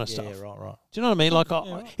that kind of stuff. Yeah, right. Do you know what I mean? Like,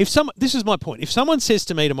 this is my point. If someone says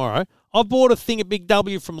to me tomorrow, "I bought a thing at Big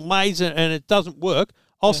W from Laser and it doesn't work,"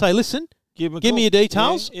 I'll say, "Listen, give me your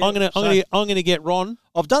details. I'm gonna get Ron."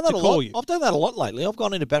 I've done that a lot. You. I've done that a lot lately. I've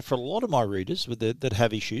gone into bat for a lot of my readers that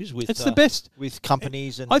have issues with. It's the best with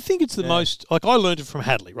companies, and I think it's the most. Like I learned it from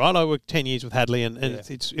Hadley, right? I worked 10 years with Hadley, and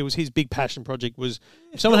it was his big passion project. Was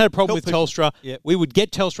if someone had a problem with Telstra, we would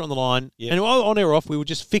get Telstra on the line, and on air or off, we would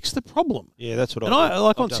just fix the problem. Yeah, that's what. And I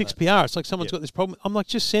like on 6PR. It's like someone's got this problem. I'm like,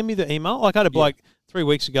 just send me the email. Like I had a bloke 3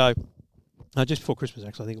 weeks ago. Just before Christmas,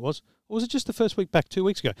 actually, I think it was. Or was it just the first week back 2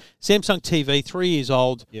 weeks ago? Samsung TV, 3 years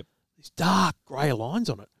old. Yep. These dark grey lines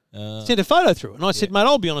on it. Sent a photo through it. And I said, mate,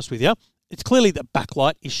 I'll be honest with you. It's clearly the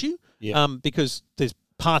backlight issue because there's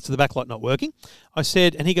parts of the backlight not working. I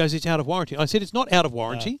said, and he goes, it's out of warranty. I said, it's not out of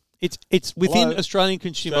warranty. No. It's within Australian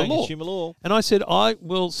consumer law. And I said, I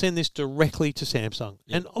will send this directly to Samsung.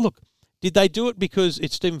 Yep. And look, did they do it because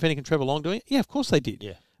it's Stephen Fennick and Trevor Long doing it? Yeah, of course they did.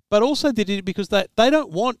 Yeah. But also they did it because they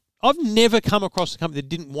don't want... I've never come across a company that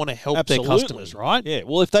didn't want to help their customers, right? Yeah.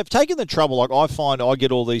 Well, if they've taken the trouble, like I find I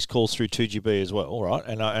get all these calls through 2GB as well, right?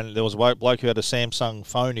 And there was a bloke who had a Samsung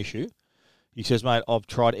phone issue. He says, mate, I've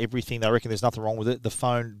tried everything. They reckon there's nothing wrong with it. The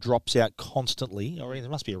phone drops out constantly. I reckon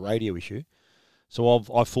there must be a radio issue. So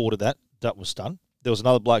I forwarded that. That was done. There was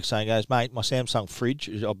another bloke saying, mate, my Samsung fridge,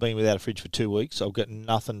 I've been without a fridge for 2 weeks. I've got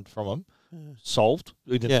nothing from them. Solved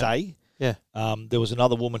in a day. Yeah. There was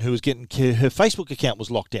another woman who was getting her Facebook account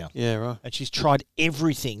was locked down. Yeah, right. And she's tried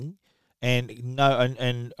everything, and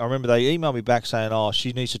I remember they emailed me back saying, "Oh,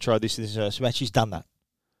 she needs to try this and this." And so she's done that.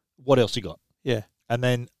 What else you got? Yeah. And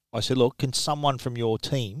then I said, "Look, can someone from your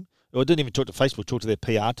team?" Or I didn't even talk to Facebook. Talk to their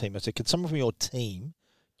PR team. I said, "Can someone from your team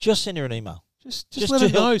just send her an email?" Just let her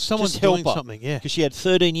know someone's doing something. Yeah. Because she had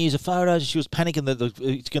 13 years of photos. She was panicking that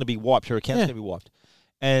it's going to be wiped. Her account's going to be wiped.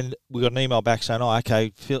 And we got an email back saying, "Oh,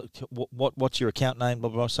 okay, what's your account name?" Blah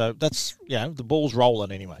blah blah. So that's the ball's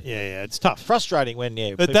rolling anyway. Yeah, it's tough, frustrating when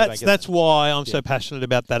But that's why I'm so passionate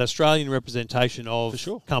about that Australian representation of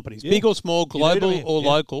companies, big or small, global or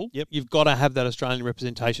local. Yep. You've got to have that Australian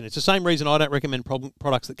representation. It's the same reason I don't recommend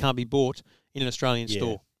products that can't be bought in an Australian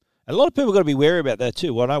store. A lot of people got to be wary about that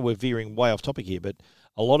too. Well, I know we're veering way off topic here, but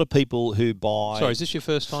a lot of people who buy... Sorry, is this your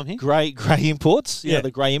first time here? Grey imports. Yeah,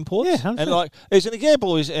 the grey imports. Yeah, 100%. And like, as an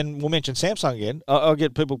example, and we'll mention Samsung again, I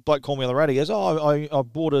get bloke call me on the radio, he goes, I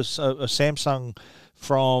bought a Samsung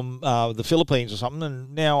from the Philippines or something,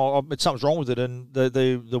 and now something's wrong with it, and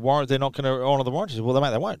the warrant, they're not going to honour the warranty. Well,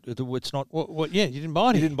 they won't. It's not... Yeah, you didn't buy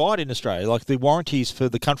it. You didn't buy it in Australia. Like, the warranty's for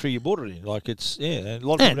the country you bought it in. Like, it's... Yeah, and a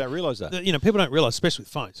lot of people don't realise that. People don't realise, especially with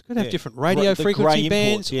phones. It could have different radio frequency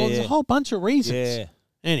bands. There's a whole bunch of reasons. Yeah.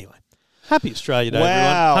 Anyway, Happy Australia Day,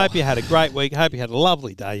 Wow. everyone. Hope you had a great week. Hope you had a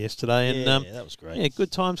lovely day yesterday. And that was great. yeah,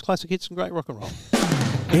 good times, classic hits, and great rock and roll.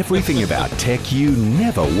 Everything about tech you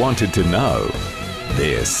never wanted to know.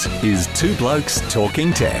 This is Two Blokes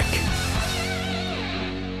Talking Tech.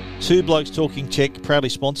 Two Blokes Talking Tech, proudly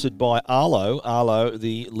sponsored by Arlo. Arlo,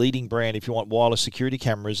 the leading brand if you want wireless security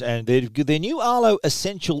cameras, and their new Arlo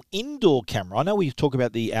Essential indoor camera. I know we talk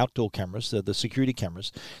about the outdoor cameras, the security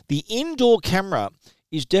cameras. The indoor camera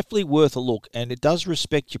is definitely worth a look, and it does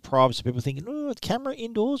respect your privacy. People thinking, oh, camera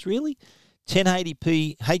indoors, really?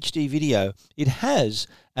 1080p HD video. It has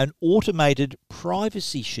an automated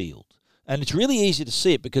privacy shield. And it's really easy to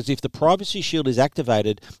see it because if the privacy shield is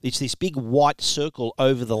activated, it's this big white circle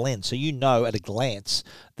over the lens. So you know at a glance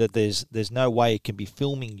that there's no way it can be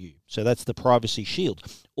filming you. So that's the privacy shield.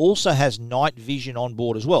 Also has night vision on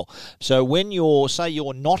board as well. So when you're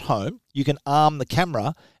not home, you can arm the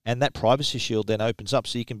camera and that privacy shield then opens up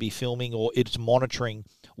so you can be filming or it's monitoring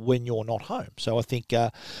when you're not home. So I think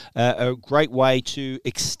a great way to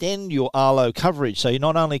extend your Arlo coverage. So you're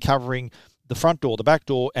not only covering the front door, the back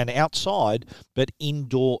door, and outside, but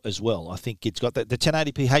indoor as well. I think it's got the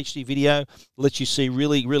 1080p HD video, lets you see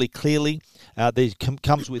really, really clearly. There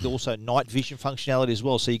comes with also night vision functionality as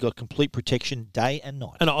well, so you've got complete protection day and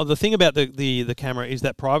night. And the thing about the camera is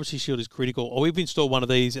that privacy shield is critical. We've installed one of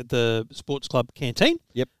these at the sports club canteen.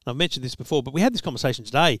 Yep. I've mentioned this before, but we had this conversation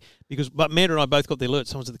today because Amanda and I both got the alert.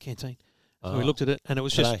 Someone's at the canteen. So we looked at it, and it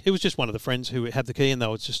was just one of the friends who had the key, and they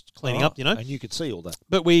were just cleaning up, And you could see all that.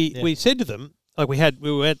 But we said to them, like we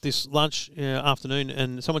were at this lunch afternoon,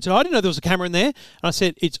 and someone said, I didn't know there was a camera in there. And I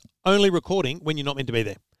said, it's only recording when you're not meant to be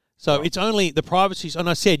there. So it's only the privacy. And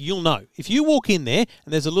I said, you'll know. If you walk in there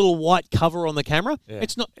and there's a little white cover on the camera,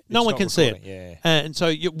 it's not. No one can see it. Yeah. And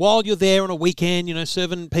so while you're there on a weekend,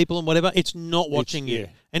 serving people and whatever, it's not watching you.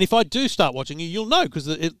 And if I do start watching you, you'll know because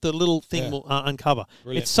the little thing will uncover.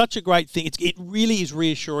 Brilliant. It's such a great thing. It really is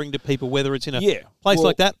reassuring to people, whether it's in a place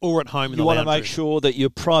like that or at home in the lounge room. You want to make sure that your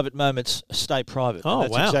private moments stay private. Oh,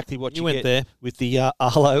 that's wow. exactly what you went get there with the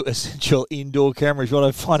Arlo Essential indoor camera. If you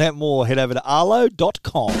want to find out more, head over to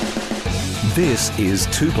arlo.com. This is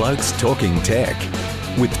Two Blokes Talking Tech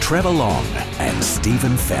with Trevor Long and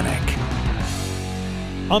Stephen Fennick.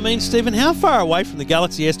 I mean, Stephen, how far away from the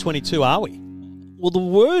Galaxy S22 are we? Well, the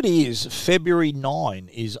word is February 9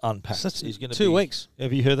 is unpacked. So that's is going to 2 be, weeks.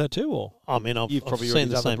 Have you heard that too? Or I mean, I've seen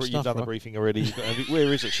the same stuff. You've done the briefing already.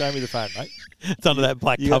 Where is it? Show me the phone, mate. It's under that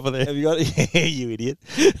black cover there. Have you got it? You idiot.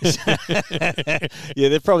 Yeah,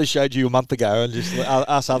 they probably showed you a month ago, and just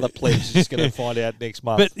us other plebs are just going to find out next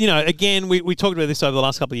month. But, again, we talked about this over the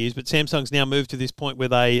last couple of years, but Samsung's now moved to this point where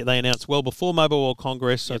they announced well before Mobile World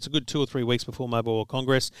Congress, so it's a good 2 or 3 weeks before Mobile World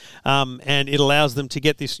Congress, and it allows them to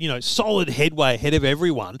get this, solid headway ahead of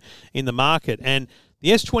everyone in the market. And the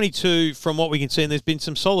S22, from what we can see, and there's been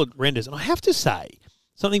some solid renders, and I have to say,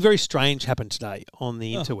 something very strange happened today on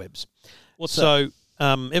the interwebs. What's that?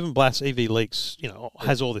 Evan Blass, EV Leaks,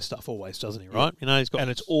 has all this stuff always, doesn't he, right? He's got, and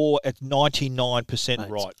it's all at 99%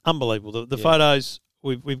 right. It's unbelievable. The photos,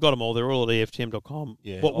 we've got them all. They're all at EFTM.com.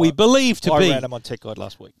 Yeah. We believe to be... I ran them on Tech Guide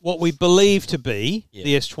last week. What we believe to be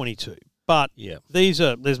the S22. But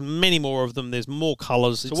there's many more of them. There's more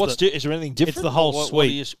colours. So is there anything different? It's the whole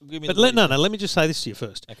suite. But let me just say this to you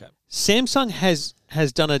first. Okay. Samsung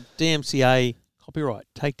has done a DMCA copyright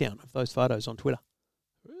takedown of those photos on Twitter.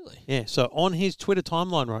 Really? Yeah. So on his Twitter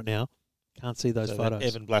timeline right now, can't see those photos.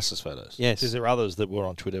 Evan Blass's photos. Yes. Because there are others that were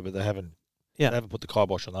on Twitter, but they haven't. They haven't put the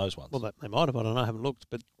kibosh on those ones. Well, they might have. I don't know. I haven't looked,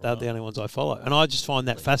 but they're the only ones I follow, and I just find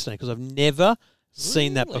that fascinating because I've never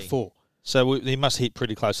seen that before. So they must hit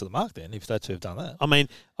pretty close to the mark then, if that's who've done that. I mean,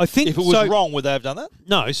 I think if it was wrong, would they have done that?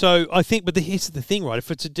 No. So I think, but here's the thing, right?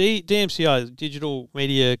 If it's a DMCA, Digital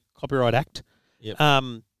Media Copyright Act,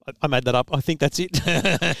 I made that up. I think that's it.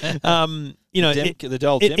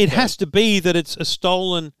 It has to be that it's a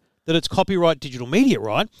stolen. That it's copyright digital media,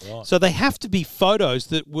 right? So they have to be photos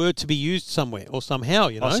that were to be used somewhere or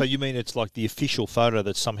somehow, so you mean it's like the official photo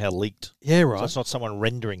that's somehow leaked? Yeah, right. So it's not someone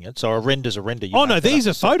rendering it. So a render's a render. These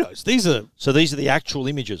are photos. So these are the actual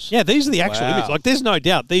images? Yeah, these are the actual images. Like, there's no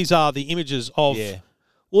doubt these are the images of... Yeah.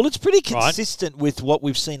 Well, it's pretty consistent with what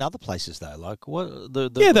we've seen other places, though. Like what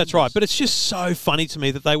that's right. But it's just so funny to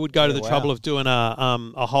me that they would go to the trouble of doing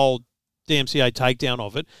a whole DMCA takedown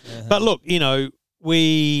of it. But look,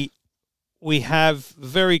 we have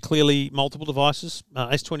very clearly multiple devices: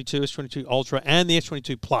 S22, S22 Ultra, and the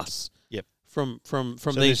S22 Plus. Yep. From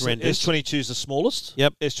these renders, S22 is the smallest.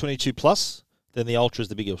 Yep. S22 Plus. Then the Ultra is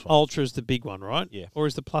the biggest one. Ultra is the big one, right? Yeah. Or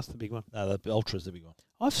is the Plus the big one? No, the Ultra is the big one.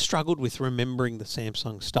 I've struggled with remembering the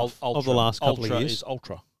Samsung stuff of the last couple of years. Is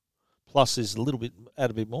Ultra. Plus is a little bit,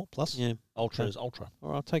 add a bit more. Plus, Yeah. Ultra is Ultra. All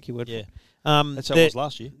right, I'll take your word Yeah. for it. That's how it was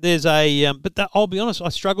last year. There's I'll be honest, I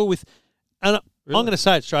struggle with, and Really? I'm going to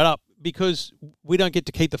say it straight up because we don't get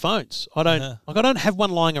to keep the phones. I don't have one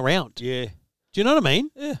lying around. Yeah. Do you know what I mean?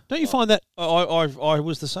 Yeah. Don't you find that? I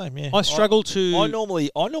was the same. Yeah. I struggle to. I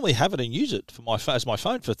normally have it and use it for as my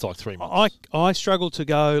phone for like 3 months. I struggle to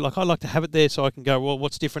go, like, I like to have it there so I can go, well,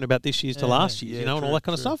 what's different about this year's to last year's, and all that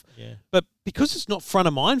kind of stuff. Yeah. But because it's not front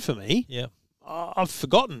of mind for me, Yeah. I've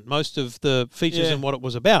forgotten most of the features and what it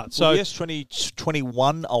was about. So the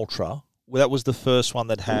S21 Ultra, well, that was the first one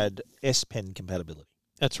that had S Pen compatibility.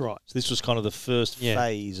 that's right. So this was kind of the first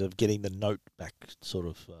phase of getting the Note back, sort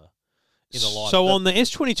of in the line. So on the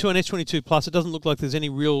S22 and S22 Plus, it doesn't look like there's any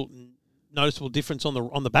real noticeable difference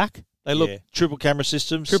on the back. They look triple camera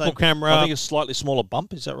systems, triple camera. I think a slightly smaller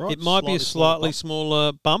bump. Is that right? It might be a slightly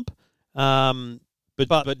smaller bump.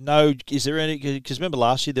 But no, is there any? Because remember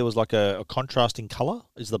last year there was like a contrasting colour.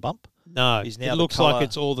 Is the bump? No, Is now it the looks colour like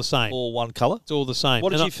it's all the same. All one colour. It's all the same. What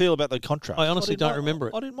did And you feel about the contrast? I honestly don't remember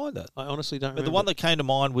it. I didn't mind that. I honestly don't remember. But the one that came to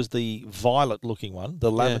mind was the violet-looking one,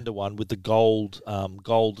 the lavender one with the gold.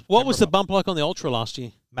 What was the bump like on the Ultra last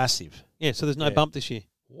year? Massive. Yeah, so there's no bump this year.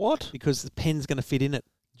 What? Because the pen's going to fit in it.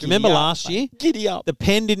 Do you Giddy remember up, last mate. year? Giddy up. The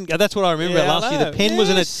pen didn't go. That's what I remember Yeah, about last I year. know. The pen was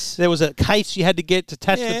in Yes. it. There was a case you had to get to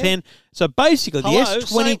attach the pen. So basically, the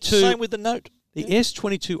S22, Same with the Note. the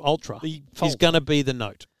S22 Ultra The is Fold. going to be the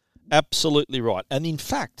Note. Absolutely right. And in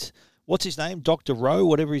fact, what's his name? Dr. Rowe,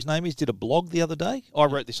 whatever his name is, did a blog the other day. I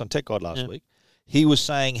wrote this on Tech Guide last week. He was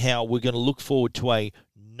saying how we're going to look forward to a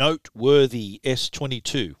noteworthy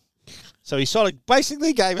S22. So he sort of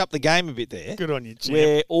basically gave up the game a bit there. Good on you, champ.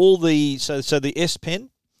 Where all the so the S Pen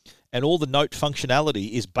and all the Note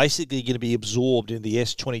functionality is basically going to be absorbed in the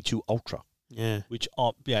S22 Ultra. Yeah. Which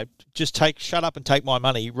shut up and take my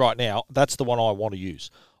money right now. That's the one I want to use.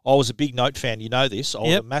 I was a big Note fan. You know this. I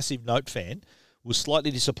was a massive Note fan. Was slightly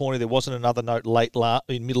disappointed there wasn't another Note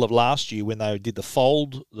in middle of last year when they did the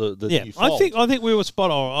Fold. The new Fold. I think we were spot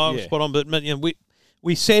on. I was spot on, but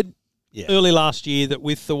we said early last year that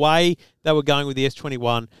with the way they were going with the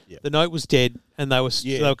S21, the Note was dead, and they were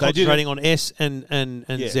concentrating on S and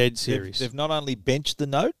Z series. They've not only benched the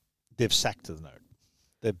Note, they've sacked the Note.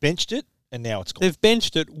 They've benched it, and now it's gone. They've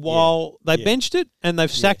benched it while they benched it, and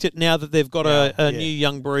they've sacked it now that they've got a new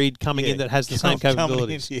young breed coming in that has the same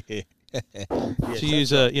capabilities. To use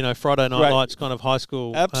Friday Night Lights kind of high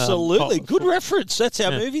school. Absolutely. Good reference. That's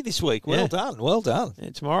our movie this week. Well done. Well done. Yeah,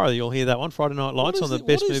 tomorrow you'll hear that one, Friday Night Lights, on the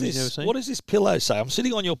best movies you've ever seen. What does this pillow say? I'm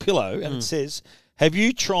sitting on your pillow and it says, have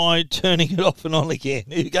you tried turning it off and on again?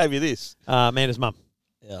 Who gave you this? Amanda's mum.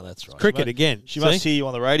 Yeah, that's right. Cricket again. She must hear you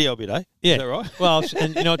on the radio a bit, eh? Yeah. Is that right? Well,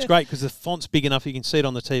 and it's great because the font's big enough you can see it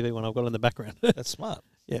on the TV when I've got it in the background. That's smart.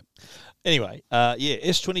 Yeah. Anyway,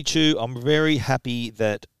 S22, I'm very happy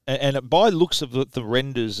that, and by looks of the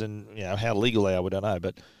renders and how legal they are, we don't know,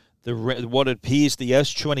 but what it appears, the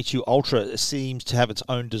S22 Ultra seems to have its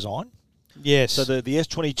own design. Yes. So the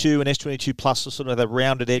S22 and S22 Plus are sort of the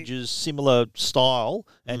rounded edges, similar style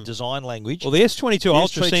and design language. Well, the S22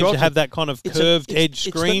 Ultra seems to have that kind of curved edge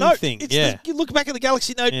screen thing. You look back at the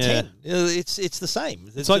Galaxy Note 10. It's the same.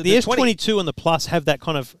 It's like the S22 and the Plus have that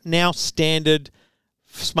kind of now standard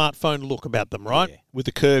smartphone look about them, right? Yeah. With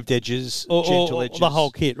the curved edges, gentle edges. The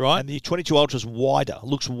whole kit, right? And the 22 Ultra's wider.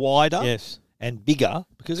 Looks wider and bigger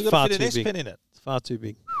because they've got to fit an S Pen in it. It's far too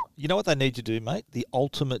big. You know what they need to do, mate? The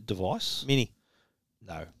ultimate device. Mini.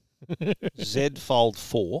 No. Z Fold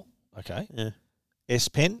 4. Okay. Yeah. S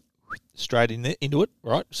Pen straight into it,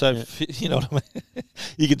 right? So you know what I mean.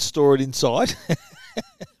 You can store it inside.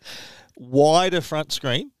 Wider front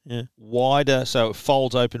screen. Yeah. Wider, so it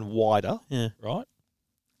folds open wider. Yeah. Right.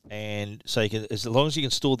 And so you can, as long as you can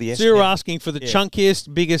store the S Pen. So you're asking for the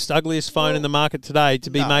chunkiest, biggest, ugliest phone in the market today to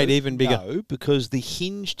be made even bigger? No, because the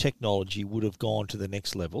hinge technology would have gone to the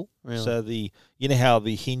next level. Really? So you know how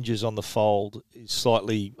the hinges on the Fold is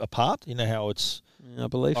slightly apart? You know how it's... I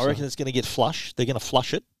believe I reckon it's going to get flush. They're going to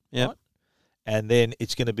flush it. Yeah. Right? And then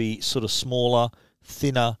it's going to be sort of smaller,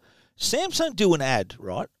 thinner. Samsung do an ad,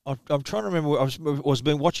 right? I'm trying to remember. I was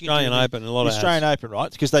been watching Australian Open, a lot of Australian ads. Open,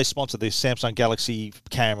 right? Because they sponsor this Samsung Galaxy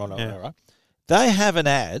camera, right? They have an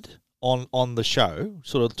ad on the show,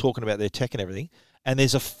 sort of talking about their tech and everything. And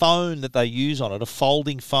there's a phone that they use on it, a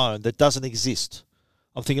folding phone that doesn't exist.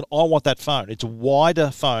 I'm thinking, I want that phone. It's a wider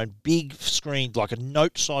phone, big screen, like a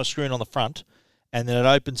Note-sized screen on the front, and then it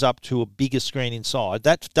opens up to a bigger screen inside.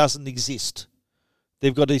 That doesn't exist.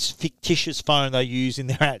 They've got this fictitious phone they use in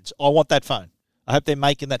their ads. I want that phone. I hope they're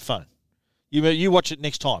making that phone. You watch it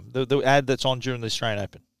next time, the ad that's on during the Australian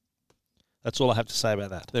Open. That's all I have to say about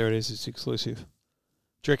that. There it is. It's exclusive.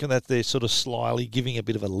 Do you reckon that they're sort of slyly giving a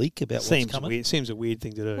bit of a leak about what's coming? Weird. Seems a weird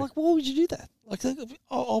thing to do. Like, why would you do that? Like, I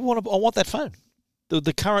want that phone.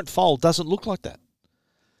 The current Fold doesn't look like that.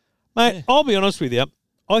 Mate, I'll be honest with you.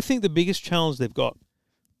 I think the biggest challenge they've got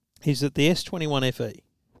is that the S21 FE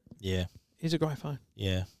is a great phone.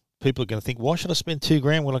 Yeah. People are going to think, why should I spend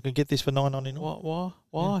 $2,000 when I can get this for $999?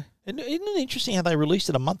 Why? Yeah. And isn't it interesting how they released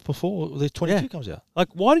it a month before the 22 comes out? Like,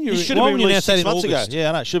 why didn't you? It should have been released 6 months ago. August? Yeah,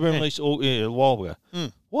 I know. It should have been released a while ago.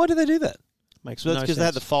 Why did they do that? Makes no sense. Because they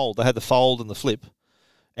had the Fold. They had the Fold and the Flip.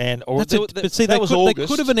 And they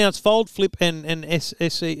could have announced Fold, Flip, and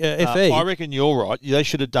FE. I reckon you're right. They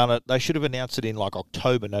should have done it. They should have announced it in like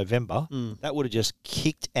October, November. That would have just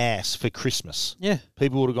kicked ass for Christmas. Yeah,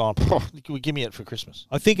 people would have gone, give me it for Christmas.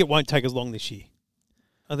 I think it won't take as long this year.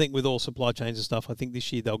 I think with all supply chains and stuff, I think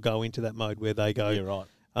this year they'll go into that mode where they go. Yeah, right.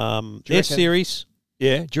 The S series.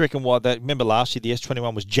 Yeah. Do you reckon why that? Remember last year the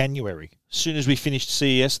S21 was January. As soon as we finished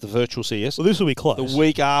CES, the virtual CES. Well, this will be close. The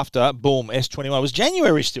week after, boom, S21 was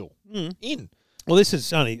January still. In. Well, this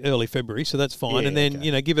is only early February, so that's fine. Yeah, and then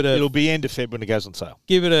give it a. It'll be end of Feb when it goes on sale.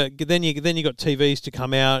 Give it a. Then you got TVs to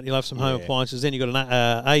come out. You'll have some home appliances. Then you got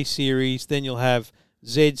an A series. Then you'll have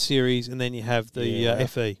Z series, and then you have the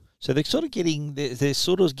FE. So they're sort of getting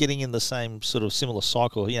in the same sort of similar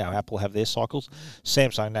cycle. You know, Apple have their cycles.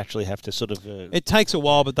 Samsung naturally have to sort of. It takes a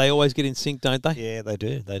while, but they always get in sync, don't they? Yeah, they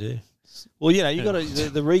do. They do. Well, you got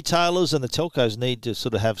the retailers and the telcos need to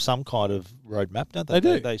sort of have some kind of roadmap, don't they?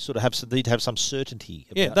 They do. They sort of need to have some certainty.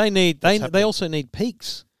 About they also need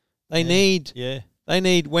peaks. They need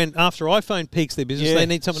when after iPhone peaks their business, they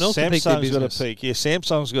need someone else to peak their business. Samsung's got to peak. Yeah,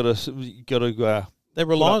 Samsung's got to. They're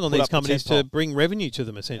relying on these companies to bring revenue to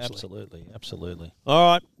them, essentially. Absolutely.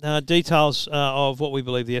 All right. Details of what we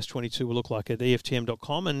believe the S22 will look like at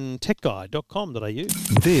EFTM.com and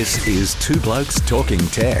techguide.com.au. This is Two Blokes Talking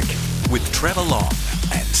Tech with Trevor Long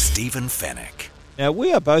and Stephen Fennick. Now,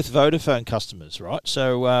 we are both Vodafone customers, right?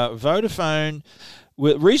 So, Vodafone...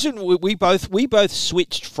 we both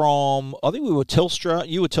switched from... I think we were Telstra.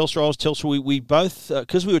 You were Telstra, I was Telstra. We both...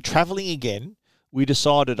 Because we were travelling again... We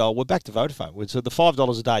decided, we're back to Vodafone. So the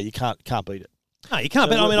 $5 a day, you can't beat it. No, you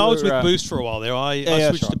can't. So I was with Boost for a while there. I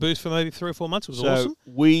switched to Boost for maybe 3 or 4 months. It was awesome.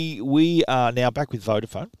 We are now back with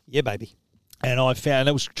Vodafone. Yeah, baby. And I found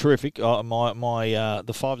it was terrific. The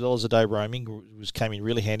 $5 a day roaming came in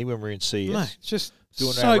really handy when we were in CES. No, it's just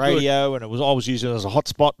doing so our radio, and I was using it as a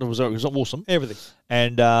hotspot. It was awesome. Everything.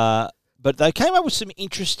 And but they came up with some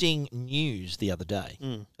interesting news the other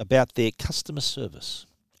day about their customer service.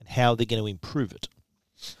 How they're going to improve it.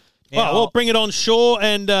 Now, well, bring it on shore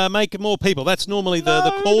and make it more people. That's normally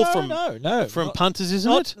the call from punters,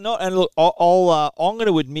 isn't it? And look, I'm going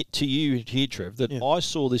to admit to you here, Trev, that I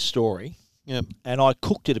saw this story and I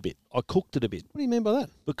cooked it a bit. What do you mean by that?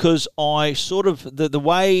 Because I sort of, the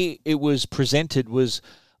way it was presented was,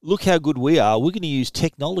 look how good we are. We're going to use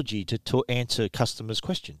technology to answer customers'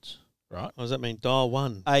 questions. Right. What does that mean? Dial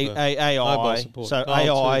 1. AI. So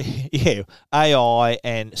Dial AI, AI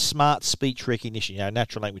and smart speech recognition,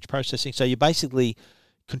 natural language processing. So you basically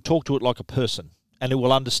can talk to it like a person, and it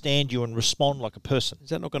will understand you and respond like a person. Is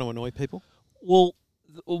that not going to annoy people? Well,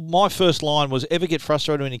 my first line was, ever get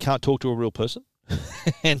frustrated when you can't talk to a real person?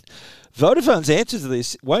 And Vodafone's answer to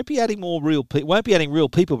this won't be adding real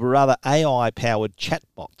people, but rather AI-powered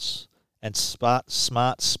chatbots and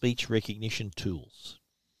smart speech recognition tools.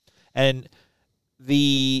 And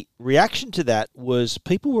the reaction to that was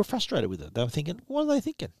people were frustrated with it. They were thinking, what are they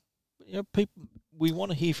thinking? People, we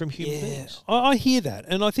want to hear from human beings. I hear that.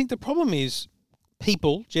 And I think the problem is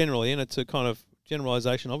people generally, and it's a kind of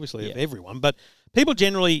generalisation, obviously, of everyone, but people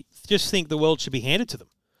generally just think the world should be handed to them.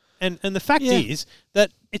 And the fact is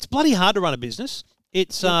that it's bloody hard to run a business.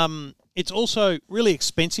 It's also really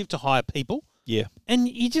expensive to hire people. Yeah. And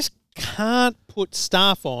you just can't put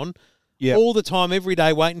staff on all the time, every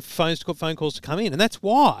day, waiting for phone calls to come in. And that's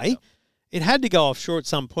why it had to go offshore at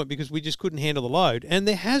some point, because we just couldn't handle the load. And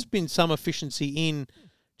there has been some efficiency in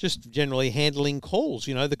just generally handling calls.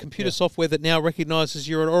 The computer software that now recognises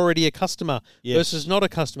you're already a customer versus not a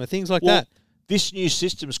customer, things like that. This new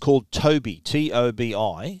system is called Toby,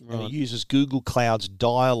 T-O-B-I, and it uses Google Cloud's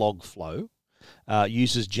Dialogflow,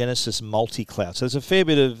 uses Genesis multi-cloud. So there's a fair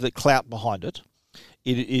bit of the clout behind it.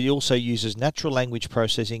 It also uses natural language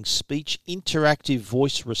processing, speech, interactive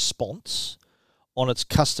voice response on its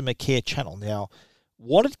customer care channel. Now,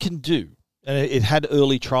 what it can do, and it had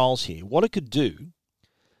early trials here, what it could do,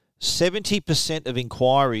 70% of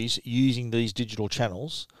inquiries using these digital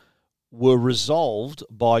channels were resolved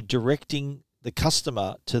by directing the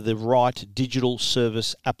customer to the right digital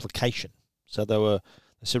service application. So they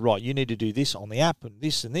said, right, you need to do this on the app and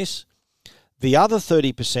this and this. The other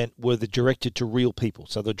 30% were directed to real people,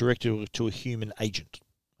 so they're directed to a human agent.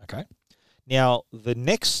 Okay. Now, the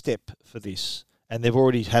next step for this, and they've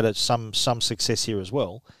already had some success here as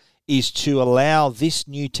well, is to allow this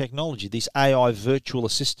new technology, this AI virtual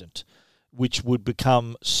assistant, which would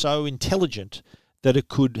become so intelligent that it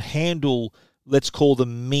could handle, let's call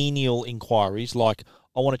them menial inquiries, like,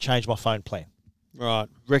 I want to change my phone plan. Right.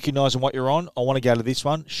 Recognising what you're on, I want to go to this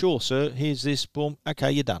one. Sure, sir, here's this, boom,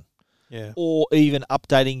 okay, you're done. Yeah. Or even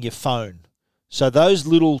updating your phone. So those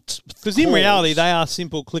little because in reality they are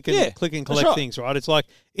simple click and collect right. things, right? It's like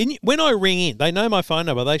when I ring in, they know my phone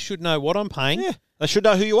number. They should know what I'm paying. Yeah, they should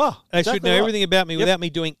know who you are. They should know everything about me without me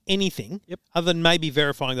doing anything, other than maybe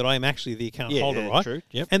verifying that I am actually the account holder, right? True.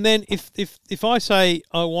 Yep. And then if I say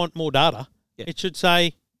I want more data, it should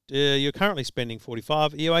say you're currently spending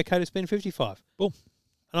 45. Are you okay to spend 55? Boom.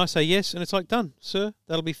 And I say yes, and it's like done, sir.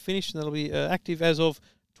 That'll be finished and that'll be active as of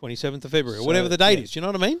 27th of February, or whatever the date is. Do you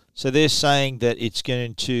know what I mean? So they're saying that it's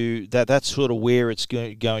going to that's sort of where it's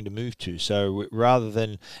going to move to. So rather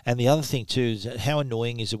than, and the other thing too is how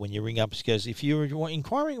annoying is it when you ring up? It goes, if you're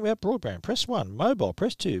inquiring about broadband, press 1, mobile,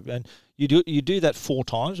 press 2, and you do that 4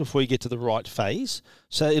 times before you get to the right phase.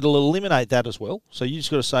 So it'll eliminate that as well. So you just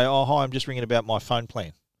got to say, oh hi, I'm just ringing about my phone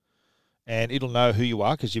plan, and it'll know who you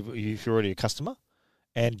are because you're already a customer.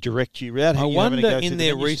 And direct you around. I wonder in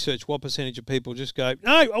their research what percentage of people just go,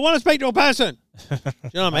 no, I want to speak to a person. Do you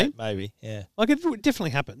know what I mean? Maybe, yeah. Like it definitely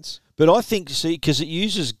happens. But I think, because it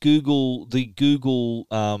uses the Google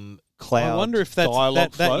Cloud. I wonder if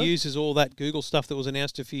that uses all that Google stuff that was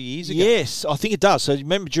announced a few years ago. Yes, I think it does. So do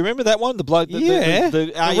you remember that one? The bloke,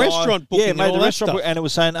 the restaurant booking, yeah, made the restaurant book, and it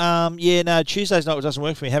was saying, Tuesday's not, it doesn't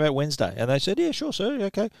work for me. How about Wednesday? And they said, yeah, sure, sir,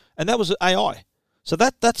 okay. And that was AI. So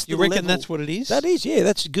that's you the reckon level. That's what it is? That is, yeah.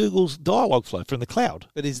 That's Google's dialogue flow from the cloud.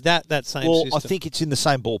 But is that same well, system? I think it's in the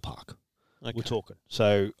same ballpark. Okay. We're talking.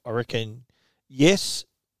 So I reckon, yes,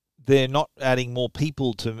 they're not adding more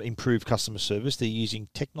people to improve customer service. They're using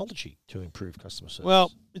technology to improve customer service.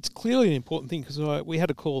 Well, it's clearly an important thing because we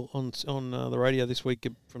had a call on the radio this week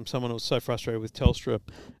from someone who was so frustrated with Telstra,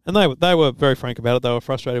 and they were very frank about it. They were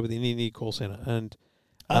frustrated with the Indian call centre, and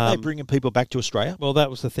aren't they bringing people back to Australia? Well, that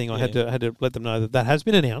was the thing. I had to let them know that has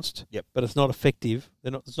been announced. Yep. But it's not effective.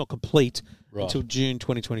 It's not complete until June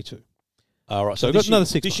 2022. All right. So we've got another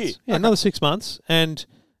 6 months. Year. Yeah, another 6 months, and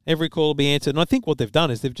every call will be answered. And I think what they've done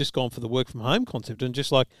is they've just gone for the work from home concept and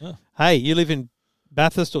just like, hey, you live in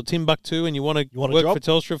Bathurst or Timbuktu and you want to work for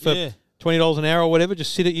Telstra for $20 an hour or whatever,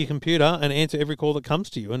 just sit at your computer and answer every call that comes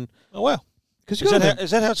to you. And oh wow. Is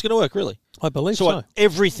that how it's going to work, really? I believe so. So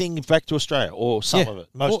everything back to Australia, or some of it?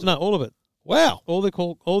 All of it. Wow. All their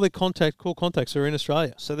call contacts are in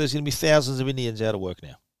Australia. So there's going to be thousands of Indians out of work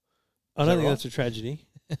now. I don't think that's a tragedy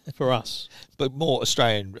for us. But more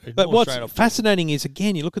Australian. But what's fascinating is,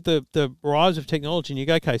 again, you look at the rise of technology and you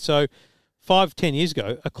go, okay, so 5-10 years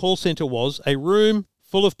ago, a call centre was a room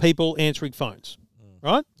full of people answering phones,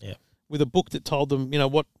 right? Yeah. With a book that told them,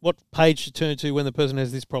 what page to turn to when the person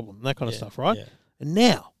has this problem, and that kind of stuff, right? Yeah. And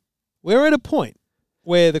now we're at a point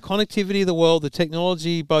where the connectivity of the world, the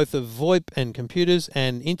technology, both of VoIP and computers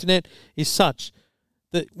and internet, is such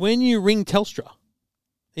that when you ring Telstra,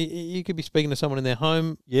 you could be speaking to someone in their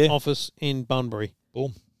home office in Bunbury.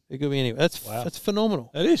 Boom. It could be anywhere. That's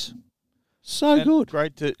phenomenal. It is. So good.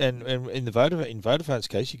 Great. And in Vodafone's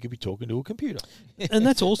case, you could be talking to a computer. And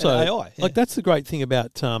that's also and AI. Yeah. Like that's the great thing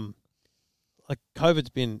about like COVID's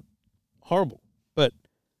been horrible, but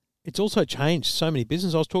it's also changed so many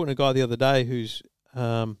businesses. I was talking to a guy the other day who's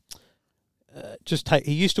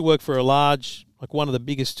he used to work for a large, like one of the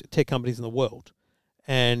biggest tech companies in the world,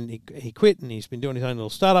 and he quit and he's been doing his own little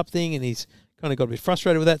startup thing, and he's kind of got a bit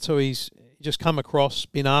frustrated with that, so he's just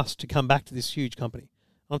been asked to come back to this huge company.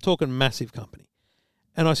 I'm talking massive company.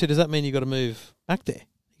 And I said, does that mean you've got to move back there?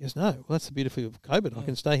 He goes, no. Well, that's the beauty of COVID. I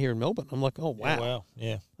can stay here in Melbourne. I'm like, oh, wow. Yeah, wow.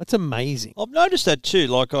 Yeah. That's amazing. I've noticed that too.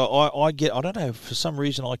 Like I get, I don't know, for some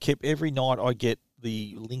reason every night I get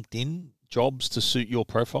the LinkedIn jobs to suit your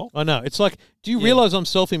profile. I know. It's like, do you realise I'm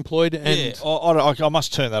self-employed? And I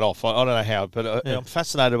must turn that off. I don't know how, but I'm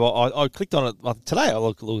fascinated by I clicked on it today. I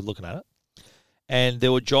was looking at it, and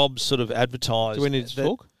there were jobs sort of advertised. Do we need to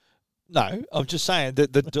talk? No, I'm just saying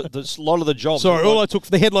that a lot of the jobs. Sorry, all I took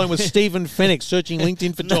for the headline was Stephen Fennick searching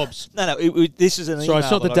LinkedIn for jobs. No, this is an email. Sorry,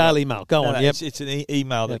 it's not the Daily Mail. Go on, yep. It's an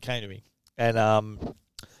email that came to me. And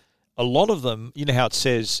a lot of them, you know how it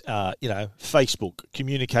says, Facebook,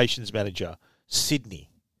 Communications Manager, Sydney.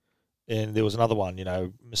 And there was another one,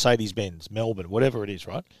 Mercedes-Benz, Melbourne, whatever it is,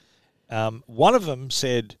 right? One of them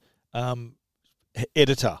said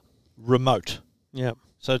editor, remote. Yeah.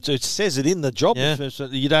 So it says it in the job. Yeah. So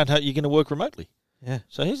you don't have, you're going to work remotely. Yeah.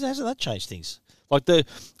 So hasn't that changed things? Like I wrote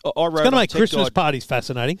It's going to make Tech Christmas Guide- parties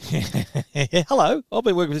fascinating. Hello, I've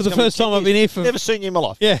been working For with the this first company time I've been here for... never seen you in my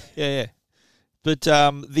life. Yeah. Yeah. But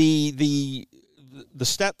the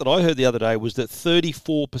stat that I heard the other day was that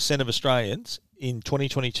 34% of Australians in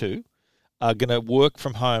 2022 are going to work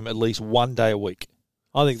from home at least one day a week.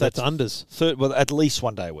 I think that's unders. Well, at least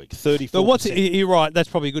one day a week. 34%. But you're right, that's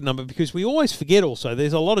probably a good number because we always forget also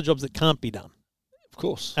there's a lot of jobs that can't be done Of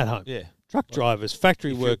course. at home. Yeah. Truck drivers,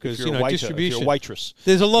 factory workers, if you're a waiter, distribution. If you're a waitress.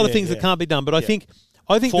 There's a lot of Yeah, things that can't be done, but I think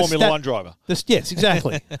Formula One driver. Yes,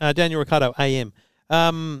 exactly. Daniel Ricciardo, AM.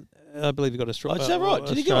 I believe he got Australian. Is that right?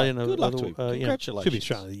 Did he get Australian, it? Good luck to him. Should be Congratulations.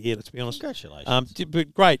 Australian of the year, let's be honest. Congratulations.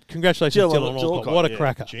 But great. Congratulations, Dylan Dylan Alcott. Alcott, What a yeah,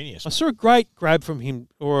 cracker. genius, I saw a great grab from him,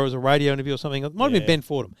 or it was a radio interview or something. It might have been Ben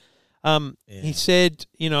Fordham. He said,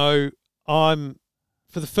 I'm,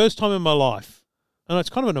 for the first time in my life, and it's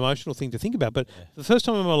kind of an emotional thing to think about, but for the first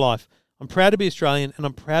time in my life, I'm proud to be Australian and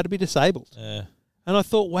I'm proud to be disabled. Yeah. And I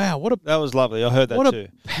thought, wow, That was lovely. I heard that what too.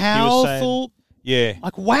 a powerful,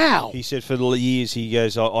 wow. He said for the years, he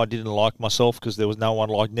goes, I didn't like myself because there was no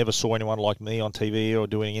one never saw anyone like me on TV or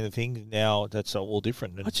doing anything. Now that's all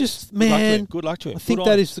different. And good luck to him. I think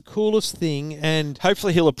that is the coolest thing. And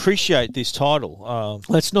hopefully he'll appreciate this title.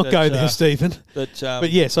 Let's not go there, Stephen. But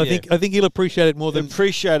yes, I think he'll appreciate it more than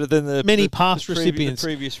the many past recipients. The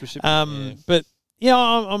previous recipients. But yeah,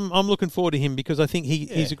 I'm looking forward to him because I think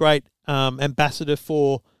he's a great ambassador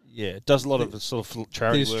for does a lot of sort of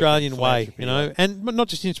charity the Australian work way, but not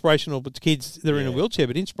just inspirational, but to kids that are in a wheelchair,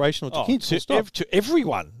 but inspirational to kids to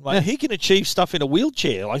everyone. Like he can achieve stuff in a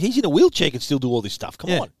wheelchair. Like he's in a wheelchair, can still do all this stuff.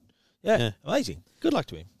 Come on, amazing. Good luck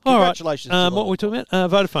to him. Congratulations. All right. What were we talking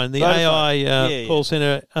about? Vodafone, the AI call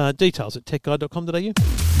centre. Details at techguide.com.au.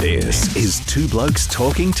 This is Two Blokes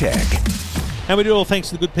Talking Tech. And we do it all thanks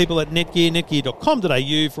to the good people at Netgear,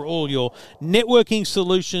 netgear.com.au for all your networking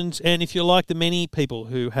solutions. And if you're like the many people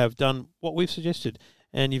who have done what we've suggested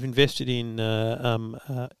and you've invested in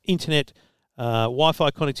internet,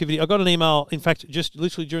 Wi-Fi connectivity, I got an email, in fact, just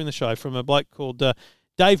literally during the show from a bloke called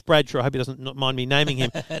Dave Bradshaw. I hope he doesn't mind me naming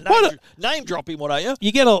him. Name drop him, what are you?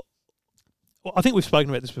 You get I think we've spoken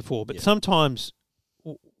about this before, but sometimes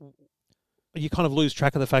you kind of lose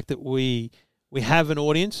track of the fact that we have an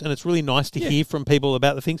audience, and it's really nice to hear from people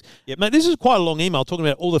about the things. Yep. Mate, this is quite a long email talking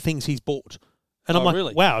about all the things he's bought. And I'm like,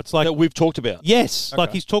 really? wow, it's like... That we've talked about. Yes,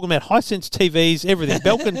 like he's talking about Hisense TVs, everything,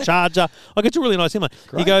 Belkin charger. Like, it's a really nice email.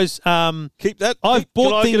 Great. He goes... Keep that. Can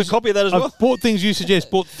I get a copy of that as well? I've bought things you suggest.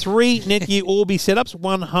 Bought 3 Netgear Orbi setups,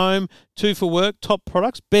 1 home, 2 for work, top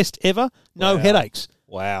products, best ever, no headaches.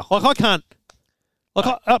 Wow. Like, I can't...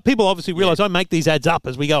 Like, people obviously realise I make these ads up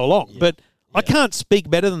as we go along, but... I can't speak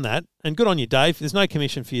better than that, and good on you, Dave. There's no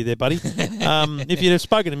commission for you there, buddy. If you'd have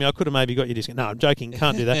spoken to me, I could have maybe got your discount. No, I'm joking.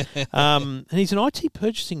 Can't do that. And he's an IT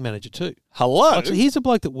purchasing manager too. Hello. So here's a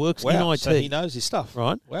bloke that works in IT. So he knows his stuff.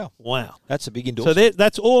 Right? Wow. That's a big endorsement. So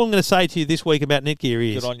that's all I'm going to say to you this week about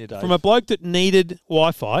Netgear is, good on you, Dave. from a bloke that needed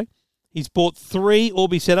Wi-Fi, he's bought 3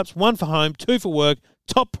 Orbi setups, 1 for home, 2 for work,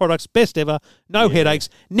 top products, best ever, no headaches,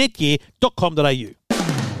 netgear.com.au.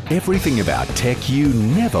 Everything about tech you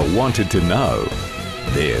never wanted to know.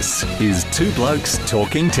 This is Two Blokes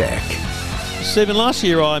Talking Tech. Stephen, last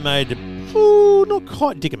year I made, not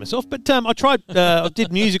quite dick of myself, but I tried, I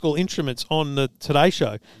did musical instruments on the Today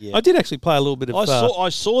Show. Yeah. I did actually play a little bit of... I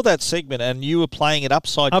saw that segment and you were playing it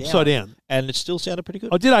upside down. And it still sounded pretty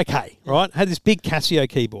good. I did okay, right? Had this big Casio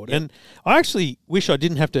keyboard. Yeah. And I actually wish I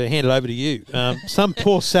didn't have to hand it over to you. Some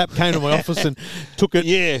poor sap came to my office and took it.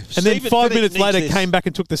 Yeah. And then 5 minutes later came back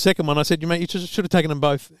and took the second one. I said, mate, you should have taken them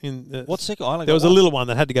both. What second? There was a little one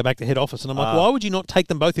that had to go back to head office. And I'm like, why would you not take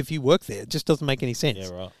them both if you work there? It just doesn't make any sense.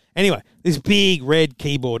 Yeah, right. Anyway, this big red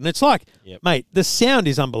keyboard. And it's like, mate, the sound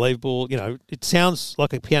is unbelievable. You know, it sounds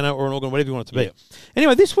like a piano or an organ, whatever you want it to be.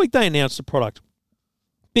 Anyway, this week they announced a product.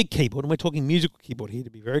 Big keyboard, and we're talking musical keyboard here to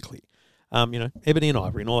be very clear. Ebony and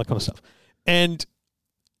ivory and all that kind of stuff. And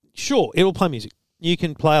sure, it'll play music. You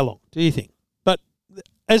can play along, do your thing. But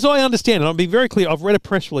as I understand it, I'll be very clear, I've read a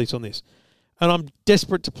press release on this, and I'm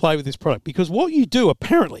desperate to play with this product because what you do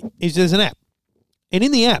apparently is there's an app. And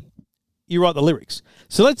in the app, you write the lyrics.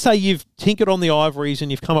 So let's say you've tinkered on the ivories and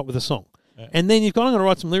you've come up with a song. Yeah. And then you've gone, I'm going to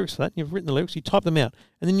write some lyrics for that. And you've written the lyrics, you type them out.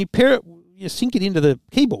 And then you pair it, you sync it into the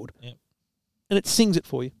keyboard. Yeah. And it sings it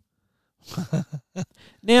for you.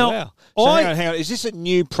 Now, wow. So hang on. Is this a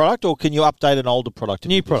new product or can you update an older product?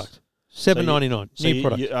 New product. $7.99 new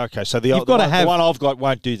product. Okay, so You've got to have the one I've got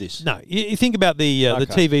won't do this. No, you think about the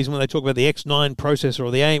TVs when they talk about the X9 processor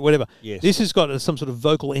or the A whatever. Yes. This has got some sort of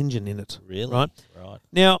vocal engine in it. Really? Right. Right.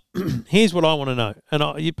 Now, here's what I want to know, and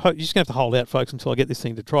you're just going to have to hold out, folks, until I get this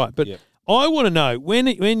thing to try it. But I want to know when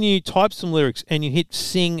you type some lyrics and you hit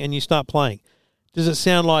sing and you start playing, does it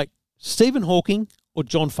sound like Stephen Hawking or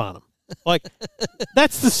John Farnham? Like,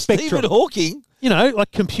 that's the spectrum. Stephen Hawking? You know, like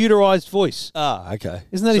computerized voice. Ah, okay.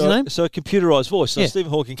 Isn't that his name? So a computerized voice. So Yeah. Stephen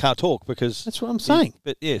Hawking can't talk because... That's what I'm saying.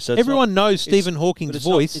 But yeah, so it's everyone not, knows Stephen Hawking's it's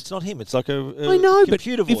voice. It's not him. It's like a I know, but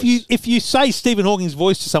computer voice. if you say Stephen Hawking's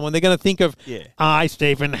voice to someone, they're going to think of, "I,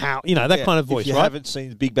 Stephen, how," you know, that kind of voice, if you right? haven't seen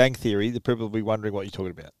The Big Bang Theory, they're probably wondering what you're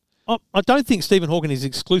talking about. I don't think Stephen Hawking is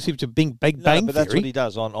exclusive to Big Bang No, Theory. but that's what he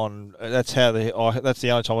does on that's how that's the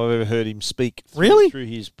only time I've ever heard him speak. Really? Through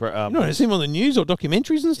his you don't see him on the news or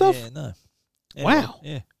documentaries and stuff? Yeah, no. Yeah, wow.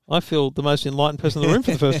 Yeah. I feel the most enlightened person in the room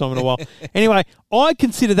for the first time in a while. Anyway, I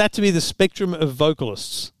consider that to be the spectrum of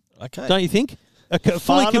vocalists. Okay. Don't you think? A fully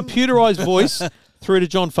Farnham? computerized voice through to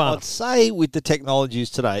John Farnham. I'd say with the technologies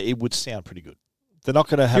today, it would sound pretty good. They're not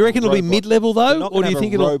going to have. Do you reckon it'll be mid-level though, not or do you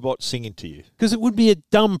think it'll robot singing to you? Because it would be a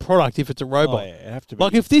dumb product if it's a robot. Oh, yeah, it'd have to be.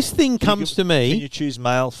 Like if this thing comes to me, can you choose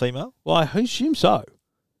male, female? well, I assume so.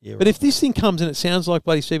 Yeah, But if this thing comes and it sounds like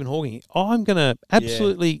bloody Stephen Hawking, I'm going to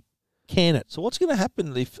absolutely can it. So what's going to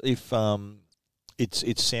happen if it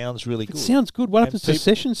sounds really If good? it sounds good, what happens to people-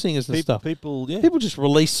 session singers and stuff? People People just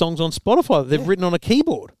release songs on Spotify that they've written on a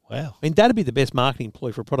keyboard. Wow. I mean, that'd be the best marketing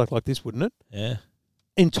ploy for a product like this, wouldn't it? Yeah.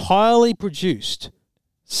 Entirely produced,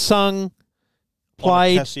 sung,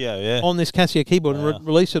 played on Casio, yeah. on this Casio keyboard Wow. and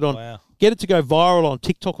release it on, get it to go viral on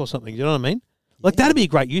TikTok or something. Do you know what I mean? Like, that'd be a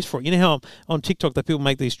great use for it. You know how on TikTok that people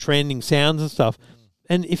make these trending sounds and stuff?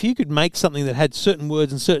 And if you could make something that had certain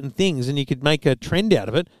words and certain things and you could make a trend out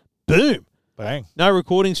of it, boom. Bang. No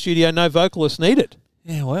recording studio, no vocalist needed.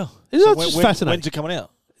 Yeah, well. Isn't that just fascinating? When's it coming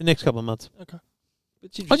out? The next couple of months. Okay.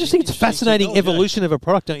 I just think it's a fascinating evolution of a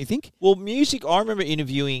product, don't you think? Well, music, I remember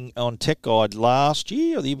interviewing on Tech Guide last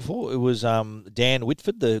year or the year before. It was Dan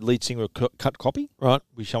Whitford, the lead singer of Cut Copy, right?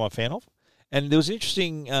 Which I'm a fan of. And there was an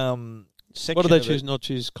interesting section. What did they not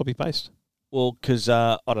choose copy-paste? Well, because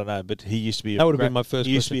I don't know, but he used to be. That would have been my first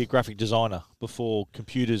He used to question. be a graphic designer before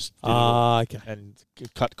computers did it Ah, all. okay. And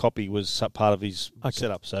Cut Copy was part of his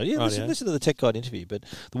setup. So, yeah, Right, listen to the Tech Guide interview. But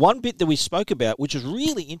the one bit that we spoke about, which was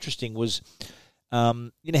really interesting, was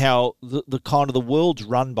you know how the kind of the world's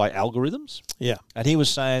run by algorithms. Yeah. And he was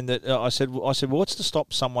saying that I said, well, what's to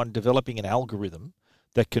stop someone developing an algorithm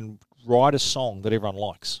that can write a song that everyone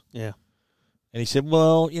likes? Yeah. And he said,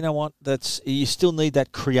 well, you know what? You still need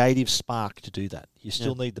that creative spark to do that. You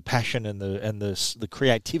still need the passion and the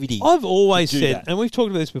creativity. I've always to do said, that. and we've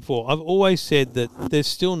talked about this before, I've always said that there's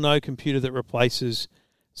still no computer that replaces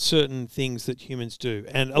certain things that humans do.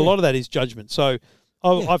 And a lot of that is judgment. So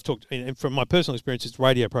I've talked, and from my personal experience, it's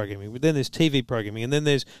radio programming, but then there's TV programming, and then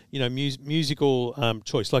there's, you know, musical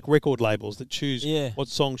choice, like record labels that choose what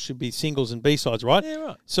songs should be singles and B-sides, right? Yeah,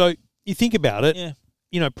 right. So you think about it,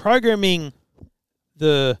 you know, programming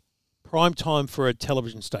the prime time for a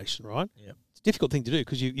television station, right? Yep. It's a difficult thing to do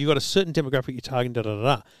because you've got a certain demographic you're targeting,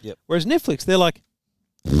 da-da-da-da. Yep. Whereas Netflix, they're like,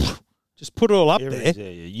 just put it all up there.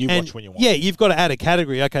 You and watch when you want. Yeah, you've got to add a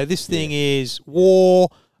category. Okay, this thing is war,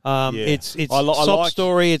 it's sob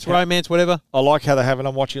story, it's romance, whatever. I like how they have it.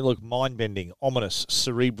 I'm watching it, look, mind-bending, ominous,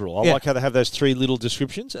 cerebral. I like how they have those three little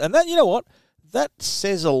descriptions. And that, you know what? That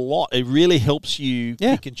says a lot. It really helps you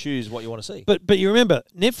pick and choose what you want to see. But you remember,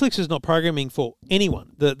 Netflix is not programming for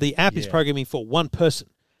anyone. The app is programming for one person.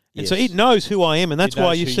 And so it knows who I am, and that's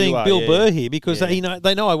why you're seeing Bill Burr here, because they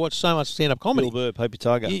know I watch so much stand-up comedy. Bill Burr, Paper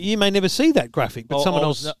Tiger. You may never see that graphic, but someone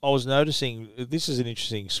else... I was noticing, this is an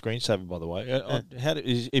interesting screensaver, by the way.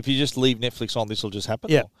 If you just leave Netflix on, this will just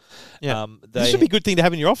happen? Yeah. Or, this would be a good thing to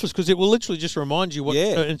have in your office, because it will literally just remind you what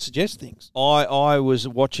and suggest things. I was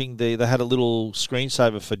watching, they had a little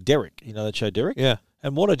screensaver for Derek. You know that show, Derek? Yeah.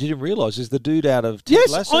 And what I didn't realise is the dude out of Ted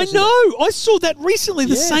Lasso. I know. I saw that recently.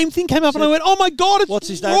 The same thing came up, and I went, "Oh my god, it's what's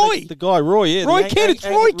his Roy." name? The guy, Roy. Yeah, Roy Kent. It's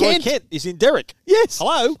Roy Kent. Roy Kent is in Derek. Yes.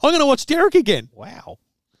 Hello. I'm going to watch Derek again. Wow.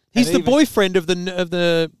 He's the boyfriend of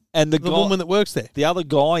the woman that works there. The other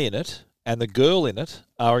guy in it and the girl in it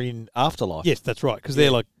are in Afterlife. Yes, that's right. Because they're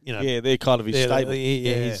like, you know, they're kind of his stable.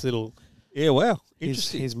 His little. Yeah. Wow.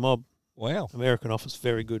 His mob. Wow. American Office,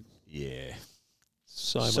 very good. Yeah.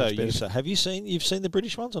 So much better. Have you seen the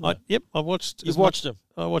British ones or not? Yep, I've watched. You've watched them.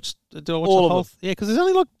 I watched. Did I watch all the of whole? them? Yeah, because there's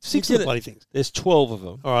only like 6 of the bloody things. There's 12 of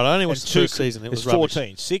them. All right, I only watched the first season. It was rubbish.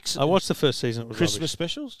 14. 6. I watched the first season. It was Christmas rubbish.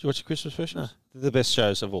 specials. Do you watch the Christmas specials? No. They're the best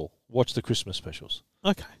shows of all. Watch the Christmas specials.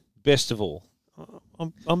 Okay. Best of all.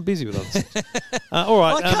 I'm busy with other stuff. All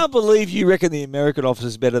right. I can't believe you reckon the American office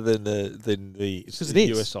is better than the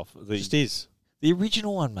US office. It just is. The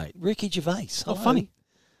original one, mate. Ricky Gervais. Not funny.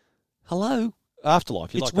 Hello.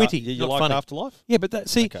 Afterlife. It's witty. You not like funny. Afterlife? Yeah, but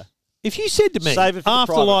if you said to me, Save it for the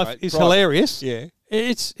Afterlife private, is private. hilarious, Yeah.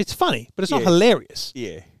 it's funny, but it's not hilarious.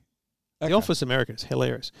 Yeah. The Office American is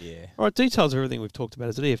hilarious. Yeah. All right, details of everything we've talked about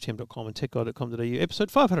is at EFTM.com and techguide.com.au, episode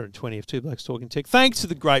 520 of Two Blokes Talking Tech. Thanks to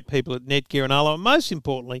the great people at Netgear and Arlo, and most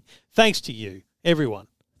importantly, thanks to you, everyone.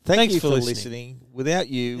 Thanks for listening. Without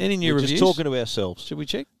you, Any new we're reviews? just talking to ourselves. Should we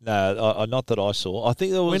check? No, not that I saw. I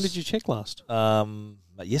think there was... When did you check last?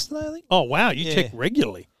 Yesterday, I think. Oh, wow, you check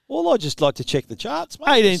regularly. Well, I just like to check the charts,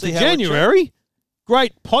 mate. 18th of January.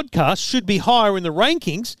 Great podcast, should be higher in the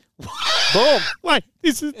rankings. Boom. Wait,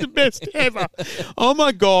 this is the best ever. Oh,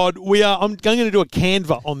 my God. I'm going to do a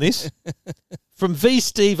Canva on this from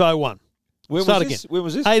VSteve01. When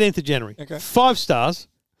was this? 18th of January. Okay. 5 stars.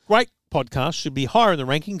 Great podcast, should be higher in the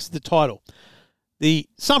rankings. The title. The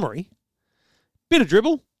summary. Bit of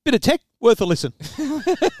dribble, bit of tech, worth a listen.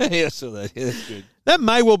 Yeah, I saw that. Yeah, that's good. That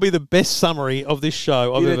may well be the best summary of this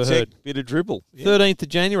show I've ever heard. Bit of dribble. Yeah. 13th of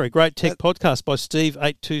January, great tech podcast by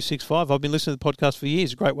Steve8265. I've been listening to the podcast for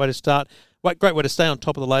years. A great way to start. Great way to stay on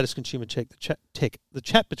top of the latest consumer tech. The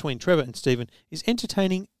chat between Trevor and Stephen is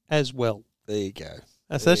entertaining as well. There you go.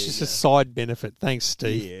 So that's just a side benefit. Thanks,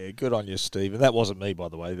 Steve. Yeah, good on you, Steve. And that wasn't me, by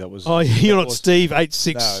the way. That was. Oh, you're not Steve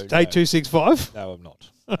 8265? No, I'm not.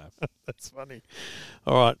 No. That's funny.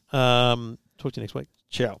 All right. Talk to you next week.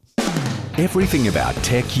 Ciao. Everything about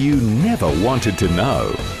tech you never wanted to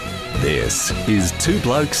know. This is Two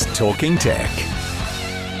Blokes Talking Tech.